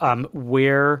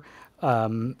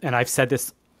and I've said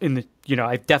this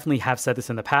I definitely have said this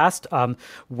in the past,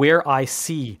 where I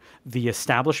see the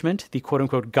establishment, the quote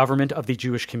unquote government of the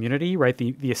Jewish community, right?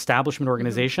 The establishment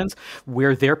organizations,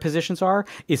 where their positions are,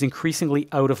 is increasingly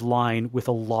out of line with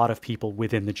a lot of people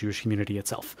within the Jewish community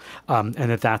itself. And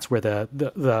that's where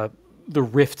the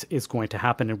rift is going to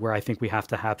happen, and where I think we have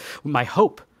to have my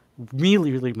hope.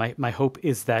 Really, my hope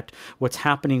is that what's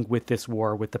happening with this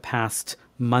war, with the past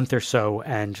month or so,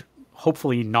 and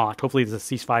hopefully not. Hopefully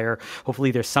there's a ceasefire.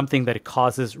 Hopefully there's something that it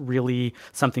causes really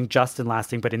something just and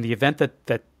lasting. But in the event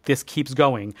that this keeps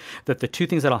going, that the two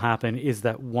things that'll happen is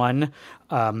that, one,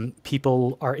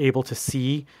 people are able to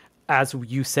see, as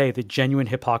you say, the genuine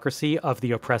hypocrisy of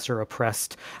the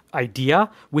oppressor-oppressed idea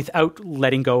without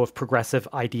letting go of progressive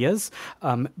ideas.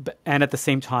 And at the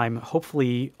same time,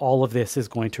 hopefully all of this is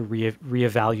going to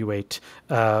reevaluate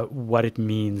what it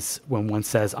means when one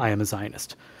says, I am a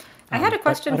Zionist. I had a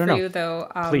question for you, though,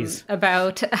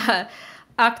 about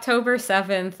October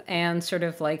 7th and sort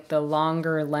of like the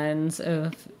longer lens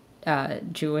of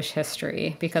Jewish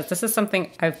history, because this is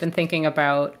something I've been thinking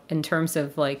about in terms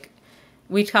of, like,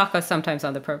 we talk sometimes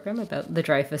on the program about the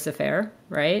Dreyfus Affair,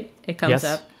 right? It comes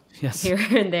up here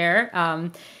and there.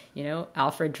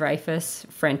 Alfred Dreyfus,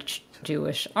 French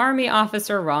Jewish army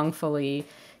officer, wrongfully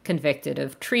convicted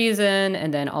of treason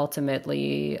and then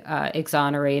ultimately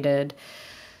exonerated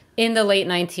in the late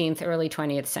 19th, early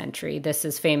 20th century. This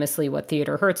is famously what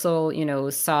Theodor Herzl,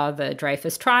 saw the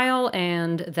Dreyfus trial,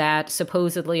 and that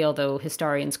supposedly, although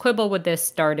historians quibble with this,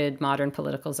 started modern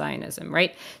political Zionism,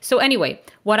 right? So anyway,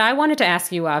 what I wanted to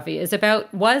ask you, Avi, is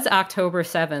about, was October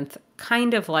 7th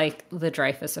kind of like the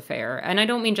Dreyfus Affair? And I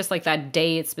don't mean just like that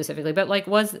day specifically, but like,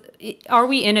 are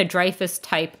we in a Dreyfus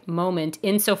type moment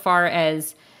insofar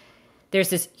as there's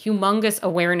this humongous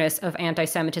awareness of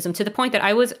anti-Semitism, to the point that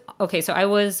I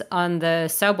was on the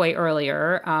subway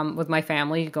earlier with my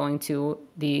family going to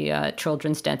the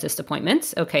children's dentist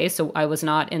appointments. Okay, so I was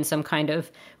not in some kind of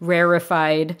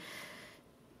rarefied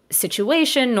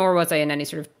situation, nor was I in any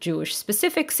sort of Jewish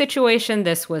specific situation.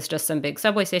 This was just some big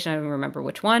subway station. I don't remember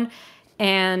which one.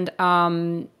 And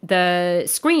the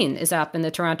screen is up in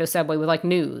the Toronto subway with like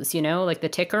news, like the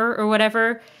ticker or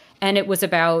whatever. And it was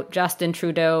about Justin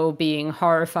Trudeau being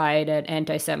horrified at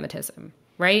anti-Semitism,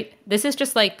 right? This is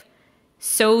just like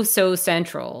so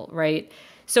central, right?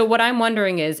 So what I'm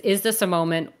wondering is this a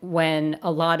moment when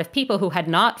a lot of people who had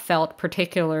not felt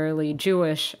particularly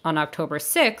Jewish on October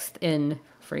 6th in,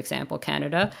 for example,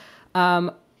 Canada,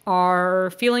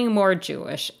 are feeling more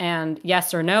Jewish? And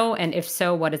yes or no? And if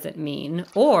so, what does it mean?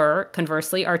 Or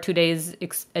conversely, are today's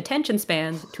attention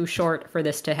spans too short for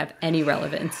this to have any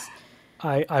relevance?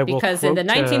 I will because in the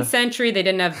 19th century they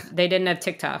didn't have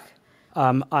TikTok.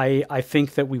 I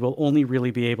think that we will only really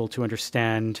be able to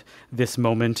understand this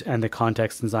moment and the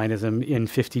context in Zionism in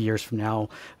 50 years from now,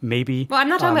 maybe. Well, I'm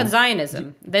not talking about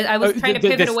Zionism. I was trying to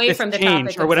pivot away from the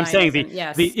topic of or what Zionism.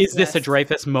 I'm saying, is this a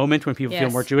Dreyfus moment when people feel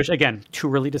more Jewish? Again,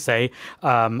 too early to say.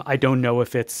 I don't know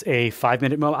if it's a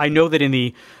 5-minute moment. I know that in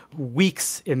the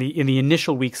weeks, in the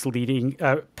initial weeks leading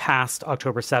past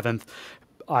October 7th,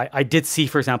 I did see,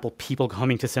 for example, people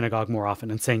coming to synagogue more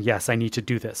often and saying, yes, I need to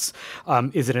do this.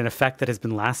 Is it an effect that has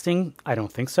been lasting? I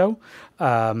don't think so.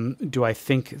 Do I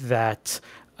think that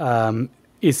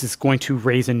is this going to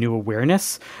raise a new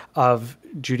awareness of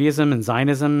Judaism and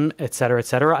Zionism, et cetera, et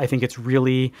cetera? I think it's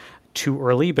really too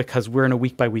early, because we're in a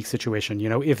week-by-week situation.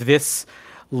 If this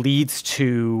leads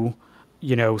to,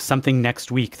 something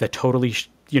next week that totally,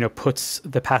 puts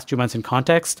the past 2 months in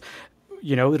context,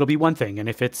 it'll be one thing. And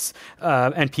if it's,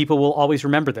 and people will always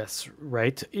remember this,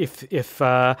 right? If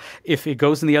it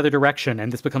goes in the other direction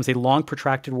and this becomes a long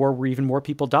protracted war where even more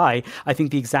people die, I think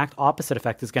the exact opposite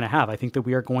effect is going to have. I think that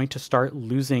we are going to start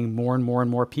losing more and more and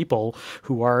more people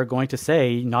who are going to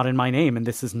say, not in my name, and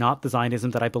this is not the Zionism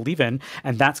that I believe in.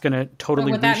 And that's going to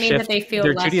totally would that reshift mean that they feel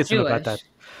their less Judaism Jewish? about that.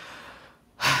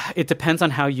 It depends on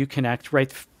how you connect,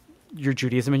 right? Your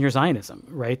Judaism and your Zionism,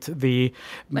 right?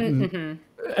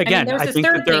 again, there's I this think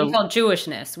third thing called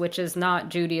Jewishness, which is not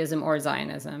Judaism or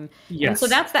Zionism. Yes. And so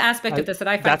that's the aspect of this that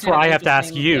I find that's where I have to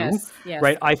ask you, yes.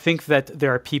 right? I think that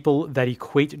there are people that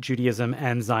equate Judaism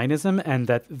and Zionism, and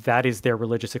that is their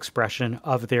religious expression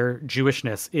of their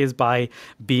Jewishness is by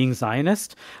being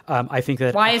Zionist. I think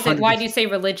that why do you say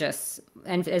religious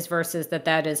and as versus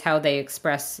that is how they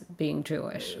express being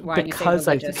Jewish? Why do you say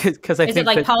religious? Because I think it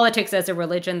like politics as a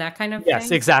religion, that kind of thing?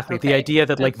 Yes, exactly. Okay. The idea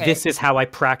that this is how I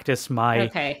practice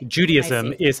my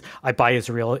Judaism is I buy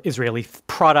Israeli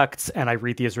products and I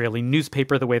read the Israeli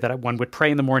newspaper the way that one would pray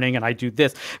in the morning, and I do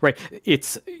this, right?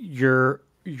 It's your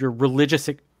religious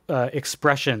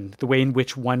expression, the way in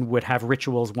which one would have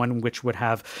rituals, one in which would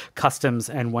have customs,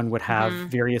 and one would have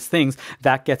various things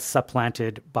that gets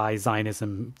supplanted by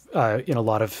Zionism in a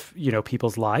lot of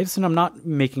people's lives. And I'm not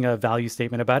making a value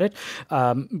statement about it,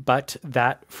 but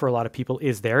that for a lot of people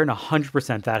is there, and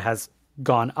 100% that has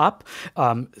gone up.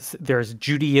 There's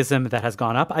Judaism that has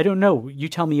gone up. I don't know. You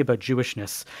tell me about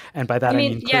Jewishness, and by that I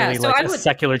mean clearly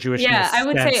secular Jewishness. Yeah, I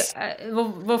would say.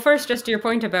 Well, first, just to your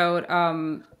point about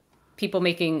people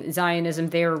making Zionism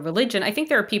their religion, I think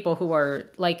there are people who are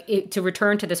to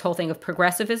return to this whole thing of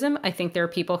progressivism. I think there are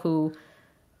people who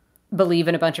believe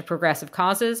in a bunch of progressive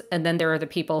causes, and then there are the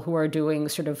people who are doing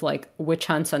sort of witch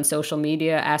hunts on social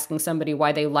media, asking somebody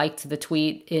why they liked the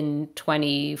tweet in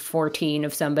 2014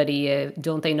 of somebody.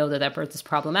 Don't they know that person's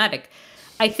problematic?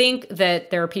 I think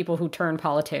that there are people who turn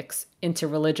politics into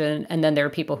religion, and then there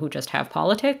are people who just have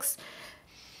politics.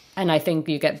 And I think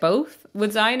you get both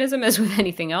with Zionism as with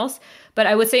anything else. But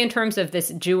I would say in terms of this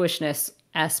Jewishness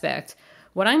aspect,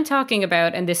 what I'm talking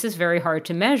about, and this is very hard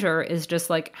to measure, is just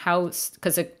how,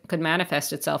 because it could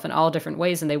manifest itself in all different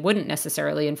ways, and they wouldn't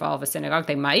necessarily involve a synagogue.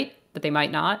 They might, but they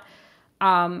might not.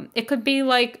 It could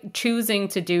be choosing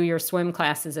to do your swim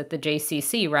classes at the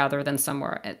JCC rather than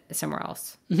somewhere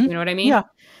else. Mm-hmm. You know what I mean? Yeah.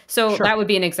 So that would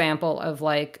be an example of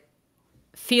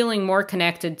feeling more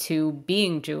connected to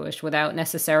being Jewish without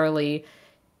necessarily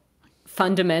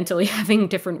fundamentally having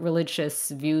different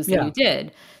religious views than you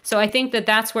did. So I think that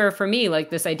that's where, for me,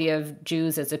 this idea of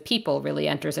Jews as a people really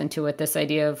enters into it. This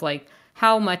idea of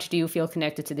how much do you feel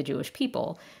connected to the Jewish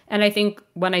people? And I think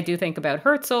when I do think about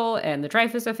Herzl and the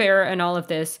Dreyfus Affair and all of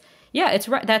this, it's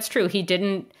right. That's true. He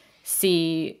didn't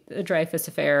see the Dreyfus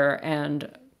Affair and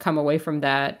come away from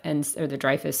that, or the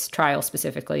Dreyfus trial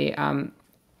specifically, and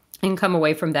come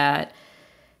away from that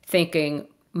thinking,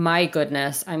 my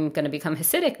goodness, I'm going to become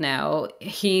Hasidic now.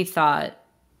 He thought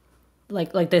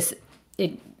this,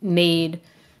 it made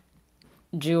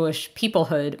Jewish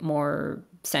peoplehood more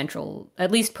central,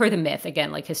 at least per the myth.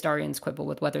 Again, historians quibble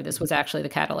with whether this was actually the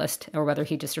catalyst or whether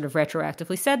he just sort of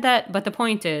retroactively said that. But the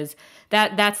point is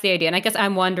that that's the idea. And I guess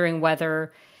I'm wondering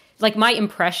whether, my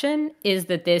impression is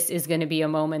that this is going to be a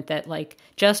moment that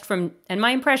and my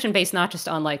impression based not just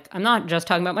on I'm not just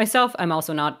talking about myself. I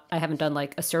haven't done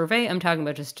a survey. I'm talking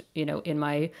about just, in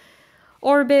my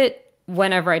orbit,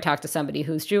 whenever I talk to somebody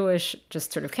who's Jewish,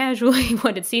 just sort of casually,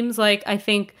 what it seems like, I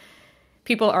think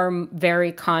people are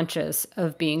very conscious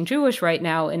of being Jewish right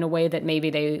now in a way that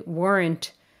maybe they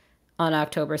weren't on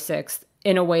October 6th,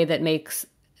 in a way that makes...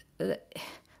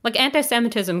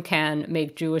 anti-Semitism can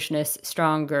make Jewishness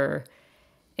stronger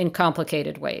in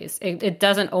complicated ways. It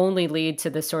doesn't only lead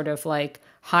to the sort of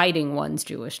hiding one's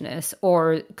Jewishness,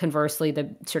 or conversely,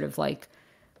 the sort of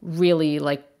really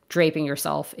draping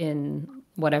yourself in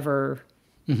whatever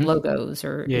logos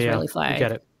or Israeli flag. I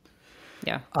get it.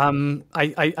 Yeah.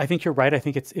 I think you're right. I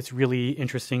think it's really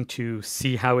interesting to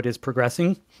see how it is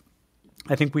progressing.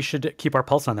 I think we should keep our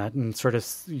pulse on that and sort of,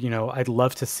 I'd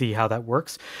love to see how that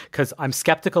works, because I'm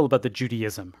skeptical about the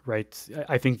Judaism, right?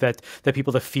 I think that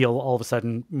people that feel all of a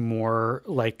sudden more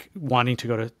wanting to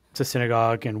go to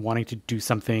synagogue and wanting to do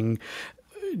something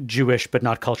Jewish but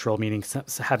not cultural, meaning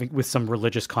having with some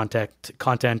religious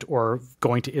content or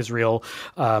going to Israel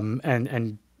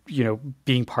and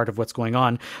being part of what's going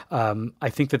on. I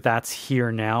think that that's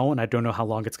here now, and I don't know how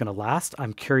long it's going to last.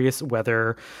 I'm curious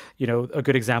whether, a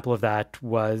good example of that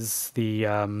was the,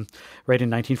 right in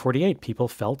 1948, people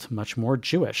felt much more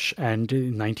Jewish, and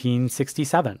in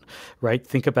 1967, right?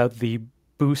 Think about the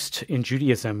boost in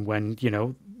Judaism when,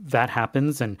 that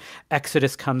happens and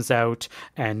Exodus comes out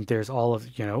and there's all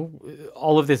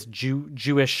of this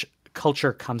Jewish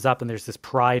culture comes up and there's this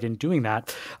pride in doing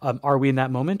that. Are we in that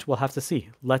moment? We'll have to see.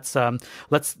 Let's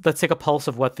take a pulse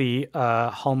of what the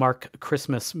Hallmark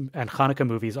Christmas and Hanukkah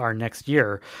movies are next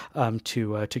year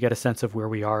to get a sense of where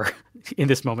we are in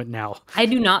this moment now. I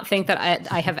do not think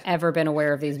that I have ever been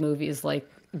aware of these movies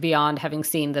beyond having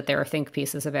seen that there are think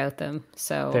pieces about them.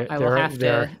 So I will have to.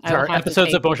 There are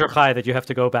episodes of Bonjour Chai that you have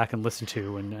to go back and listen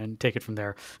to and take it from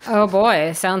there. Oh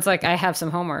boy, sounds like I have some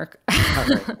homework. All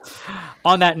right.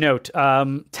 On that note,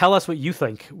 tell us what you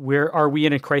think. Where are we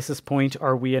in a crisis point?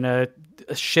 Are we in a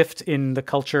shift in the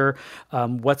culture?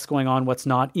 What's going on? What's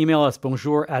not? Email us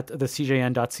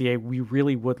bonjour@thecjn.ca. We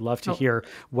really would love to hear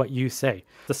what you say.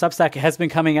 The Substack has been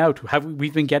coming out.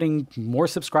 We've been getting more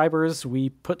subscribers. We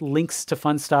put links to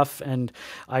fun stuff, and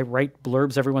I write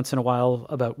blurbs every once in a while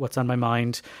about what's on my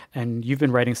mind. And you've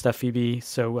been writing stuff, Phoebe.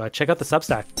 So check out the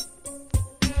Substack.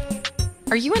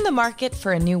 Are you in the market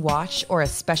for a new watch or a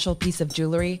special piece of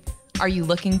jewelry? Are you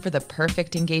looking for the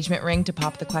perfect engagement ring to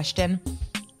pop the question?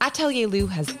 Atelier Lou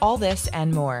has all this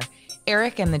and more.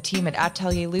 Eric and the team at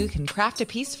Atelier Lou can craft a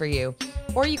piece for you,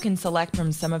 or you can select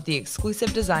from some of the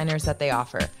exclusive designers that they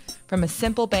offer. From a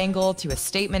simple bangle to a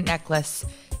statement necklace,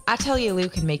 Atelier Lou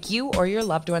can make you or your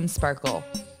loved ones sparkle.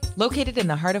 Located in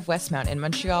the heart of Westmount in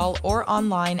Montreal or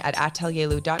online at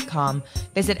atelierlou.com,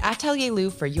 visit Atelier Lou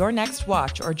for your next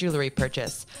watch or jewelry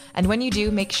purchase. And when you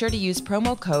do, make sure to use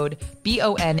promo code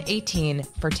BON18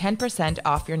 for 10%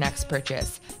 off your next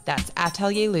purchase. That's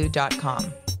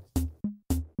atelierlou.com.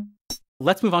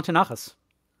 Let's move on to nachas.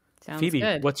 Sounds Phoebe,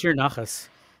 good. What's your nachas?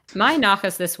 My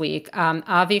nachas this week,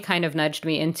 Avi kind of nudged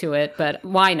me into it, but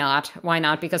why not? Why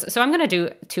not? So I'm going to do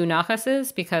two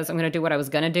nachases because I'm going to do what I was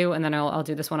going to do, and then I'll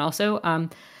do this one also. I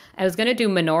was going to do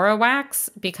menorah wax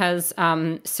because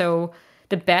so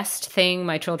the best thing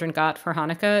my children got for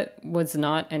Hanukkah was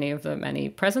not any of the many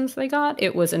presents they got.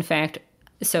 It was, in fact,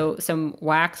 so some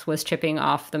wax was chipping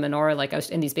off the menorah, like I was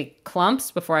in these big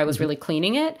clumps before I was really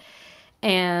cleaning it.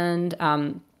 And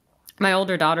my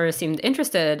older daughter seemed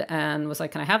interested and was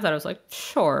like, can I have that? I was like,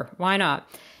 sure, why not?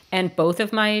 And both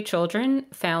of my children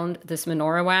found this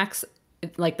menorah wax,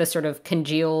 like this sort of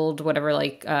congealed, whatever,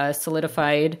 like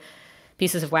solidified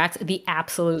pieces of wax, the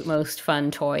absolute most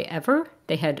fun toy ever.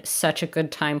 They had such a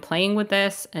good time playing with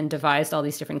this and devised all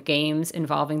these different games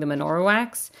involving the menorah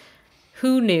wax.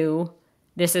 Who knew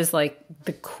this is like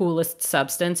the coolest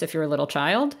substance if you're a little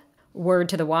child? Word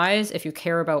to the wise, if you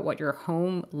care about what your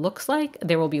home looks like,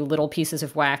 there will be little pieces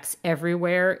of wax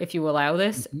everywhere if you allow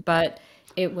this, but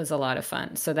it was a lot of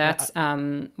fun. So that's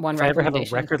one recommendation. If I ever have a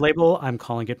record label, I'm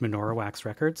calling it Menorah Wax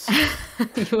Records.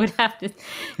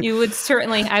 You would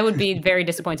certainly, I would be very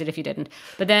disappointed if you didn't.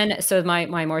 But then, so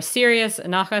my more serious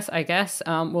nachas, I guess,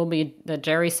 will be that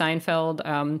Jerry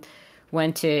Seinfeld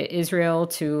went to Israel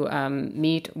to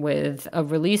meet with a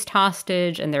released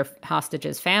hostage and their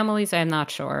hostages' families. I'm not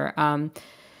sure.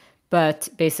 But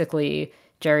basically,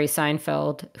 Jerry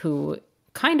Seinfeld, who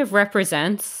kind of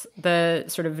represents the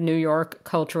sort of New York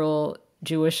cultural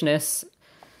Jewishness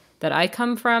that I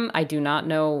come from. I do not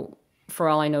know. For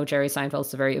all I know, Jerry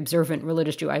Seinfeld's a very observant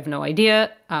religious Jew. I have no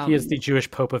idea. He is the Jewish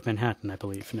Pope of Manhattan, I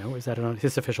believe. No, is that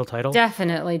his official title?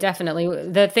 Definitely.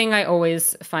 The thing I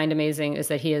always find amazing is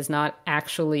that he is not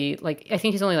actually, like, I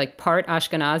think he's only like part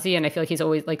Ashkenazi, and I feel like he's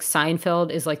always, like,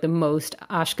 Seinfeld is like the most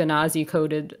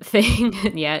Ashkenazi-coded thing,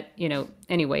 and yet,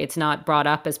 anyway, it's not brought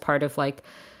up as part of, like,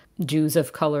 Jews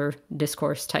of color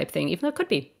discourse type thing, even though it could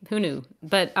be. Who knew?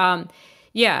 But,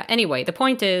 anyway, the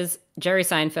point is, Jerry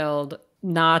Seinfeld,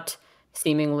 not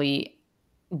seemingly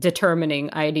determining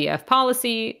IDF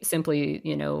policy, simply,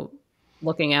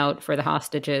 looking out for the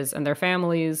hostages and their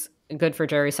families. Good for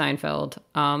Jerry Seinfeld.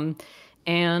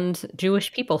 And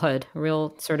Jewish peoplehood,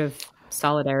 real sort of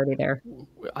solidarity there.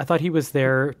 I thought he was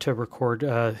there to record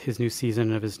his new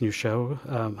season of his new show,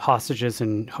 Hostages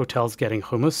in Hotels Getting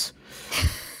Hummus.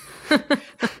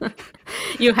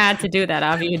 You had to do that,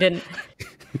 Avi. You didn't.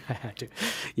 I had to.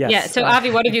 Yes. Yeah. So, Avi,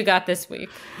 what have you got this week?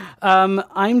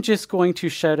 I'm just going to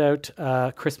shout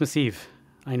out Christmas Eve.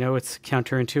 I know it's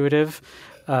counterintuitive,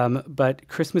 but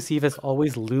Christmas Eve has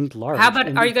always loomed large. How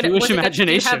about, are you going to, Jewish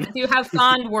imagination? Do you have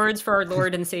fond words for our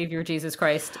Lord and Savior Jesus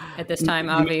Christ at this time,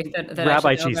 Avi? That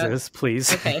Rabbi Jesus,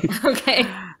 please. Okay.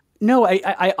 No,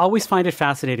 I always find it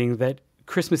fascinating that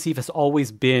Christmas Eve has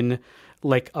always been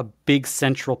like a big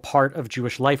central part of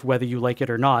Jewish life, whether you like it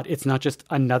or not. It's not just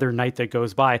another night that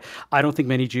goes by. I don't think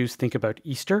many Jews think about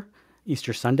Easter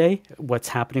Sunday, what's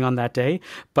happening on that day,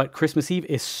 but Christmas Eve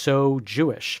is so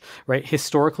Jewish, right?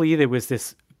 Historically, there was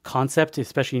this concept,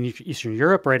 especially in Eastern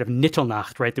Europe, right, of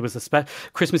Nittelnacht, right? There was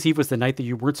Christmas Eve was the night that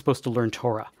you weren't supposed to learn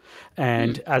Torah,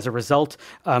 And as a result,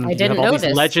 I you have all notice.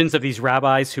 these legends of these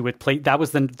rabbis who would play. That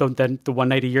was the one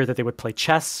night a year that they would play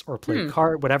chess or play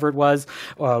card, whatever it was.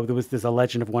 There's a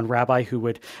legend of one rabbi who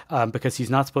would, because you're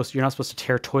not supposed to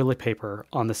tear toilet paper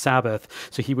on the Sabbath,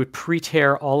 so he would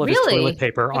pre-tear all of his toilet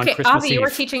paper on Christmas Avi, Eve. you were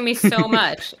teaching me so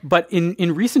much. But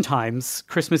in recent times,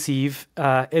 Christmas Eve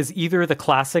is either the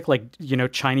classic, like,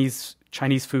 Chinese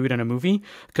food and a movie,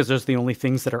 because those are the only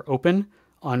things that are open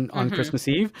on Christmas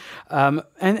Eve. And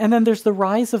then there's the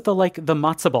rise of the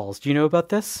matzo balls. Do you know about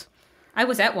this? I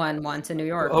was at one once in New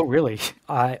York. Oh, really?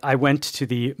 I went to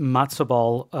the matzo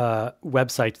ball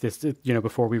website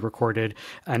before we recorded,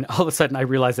 and all of a sudden I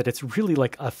realized that it's really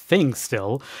like a thing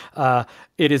still.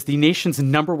 It is the nation's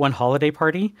 #1 holiday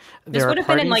party. This would have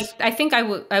been in I think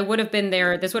I would have been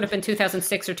there. This would have been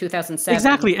 2006 or 2007.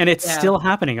 Exactly, and it's still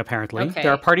happening apparently. Okay.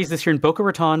 There are parties this year in Boca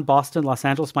Raton, Boston, Los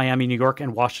Angeles, Miami, New York,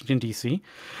 and Washington, D.C.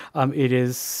 It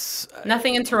is...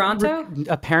 Nothing in Toronto?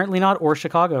 Apparently not, or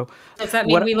Chicago. Does that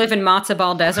mean we live in matzo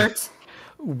ball deserts?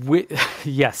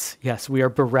 Yes, we are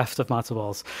bereft of matzo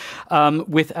balls.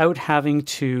 Without having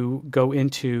to go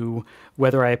into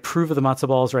whether I approve of the matzo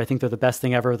balls or I think they're the best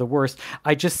thing ever or the worst,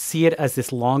 I just see it as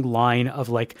this long line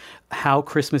of how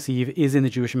Christmas Eve is in the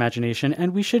Jewish imagination,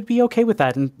 and we should be okay with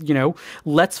that. And,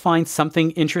 let's find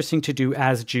something interesting to do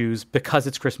as Jews because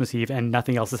it's Christmas Eve and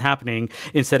nothing else is happening,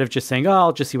 instead of just saying, oh,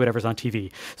 I'll just see whatever's on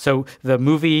TV. So the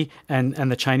movie and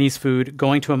the Chinese food,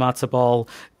 going to a matzo ball,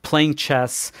 playing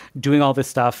chess, doing all this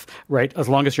stuff, right? As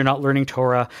long as you're not learning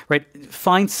Torah, right?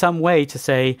 Find some way to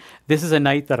say, this is a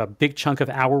night that a big chunk of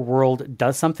our world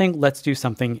does something. Let's do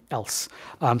something else.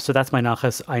 So that's my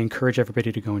nachas. I encourage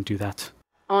everybody to go and do that.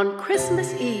 On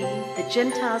Christmas Eve, the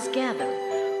Gentiles gather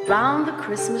round the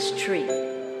Christmas tree.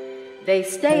 They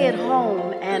stay at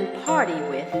home and party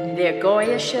with their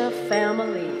Goyisha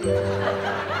family.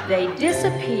 They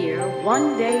disappear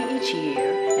one day each year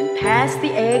and pass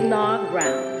the eggnog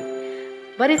round.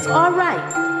 But it's all right,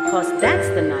 because that's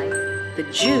the night the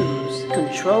Jews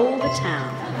control the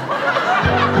town.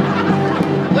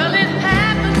 Well, it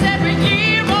happens every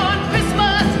year on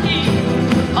Christmas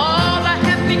Eve. All the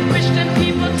happy Christian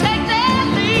people take their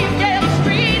leave. Yeah, the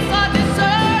streets are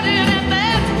deserted and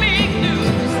that's big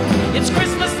news. It's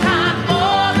Christmas time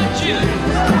for the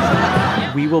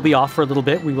Jews. We will be off for a little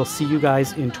bit. We will see you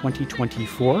guys in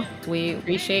 2024. We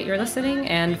appreciate your listening,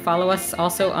 and follow us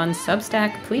also on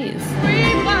Substack, please.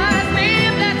 Three wise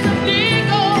men, that's a big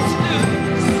old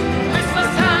snooze. Christmas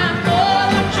time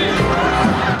for the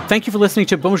Jews. Thank you for listening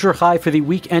to Bonjour Chai for the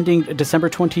week ending December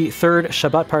 23rd,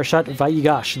 Shabbat Parashat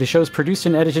Vayigash. The show is produced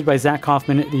and edited by Zach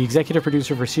Kaufman. The executive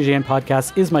producer for CJN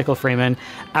Podcasts is Michael Freeman.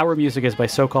 Our music is by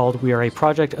So-Called. We are a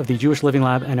project of the Jewish Living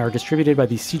Lab and are distributed by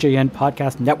the CJN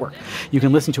Podcast Network. You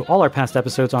can listen to all our past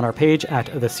episodes on our page at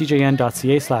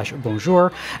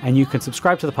thecjn.ca/bonjour, and you can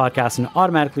subscribe to the podcast and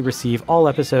automatically receive all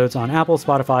episodes on Apple,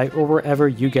 Spotify, or wherever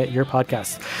you get your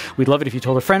podcasts. We'd love it if you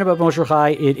told a friend about Bonjour Chai.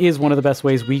 It is one of the best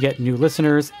ways we get new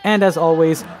listeners. And as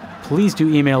always, please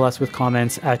do email us with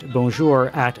comments at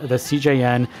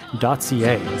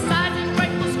bonjour@thecjn.ca.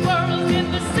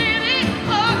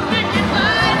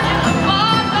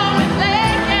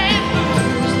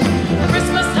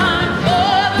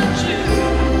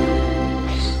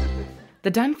 The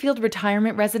Dunfield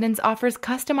Retirement Residence offers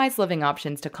customized living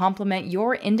options to complement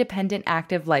your independent,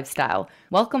 active lifestyle.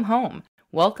 Welcome home.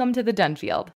 Welcome to the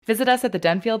Dunfield. Visit us at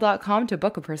thedunfield.com to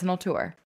book a personal tour.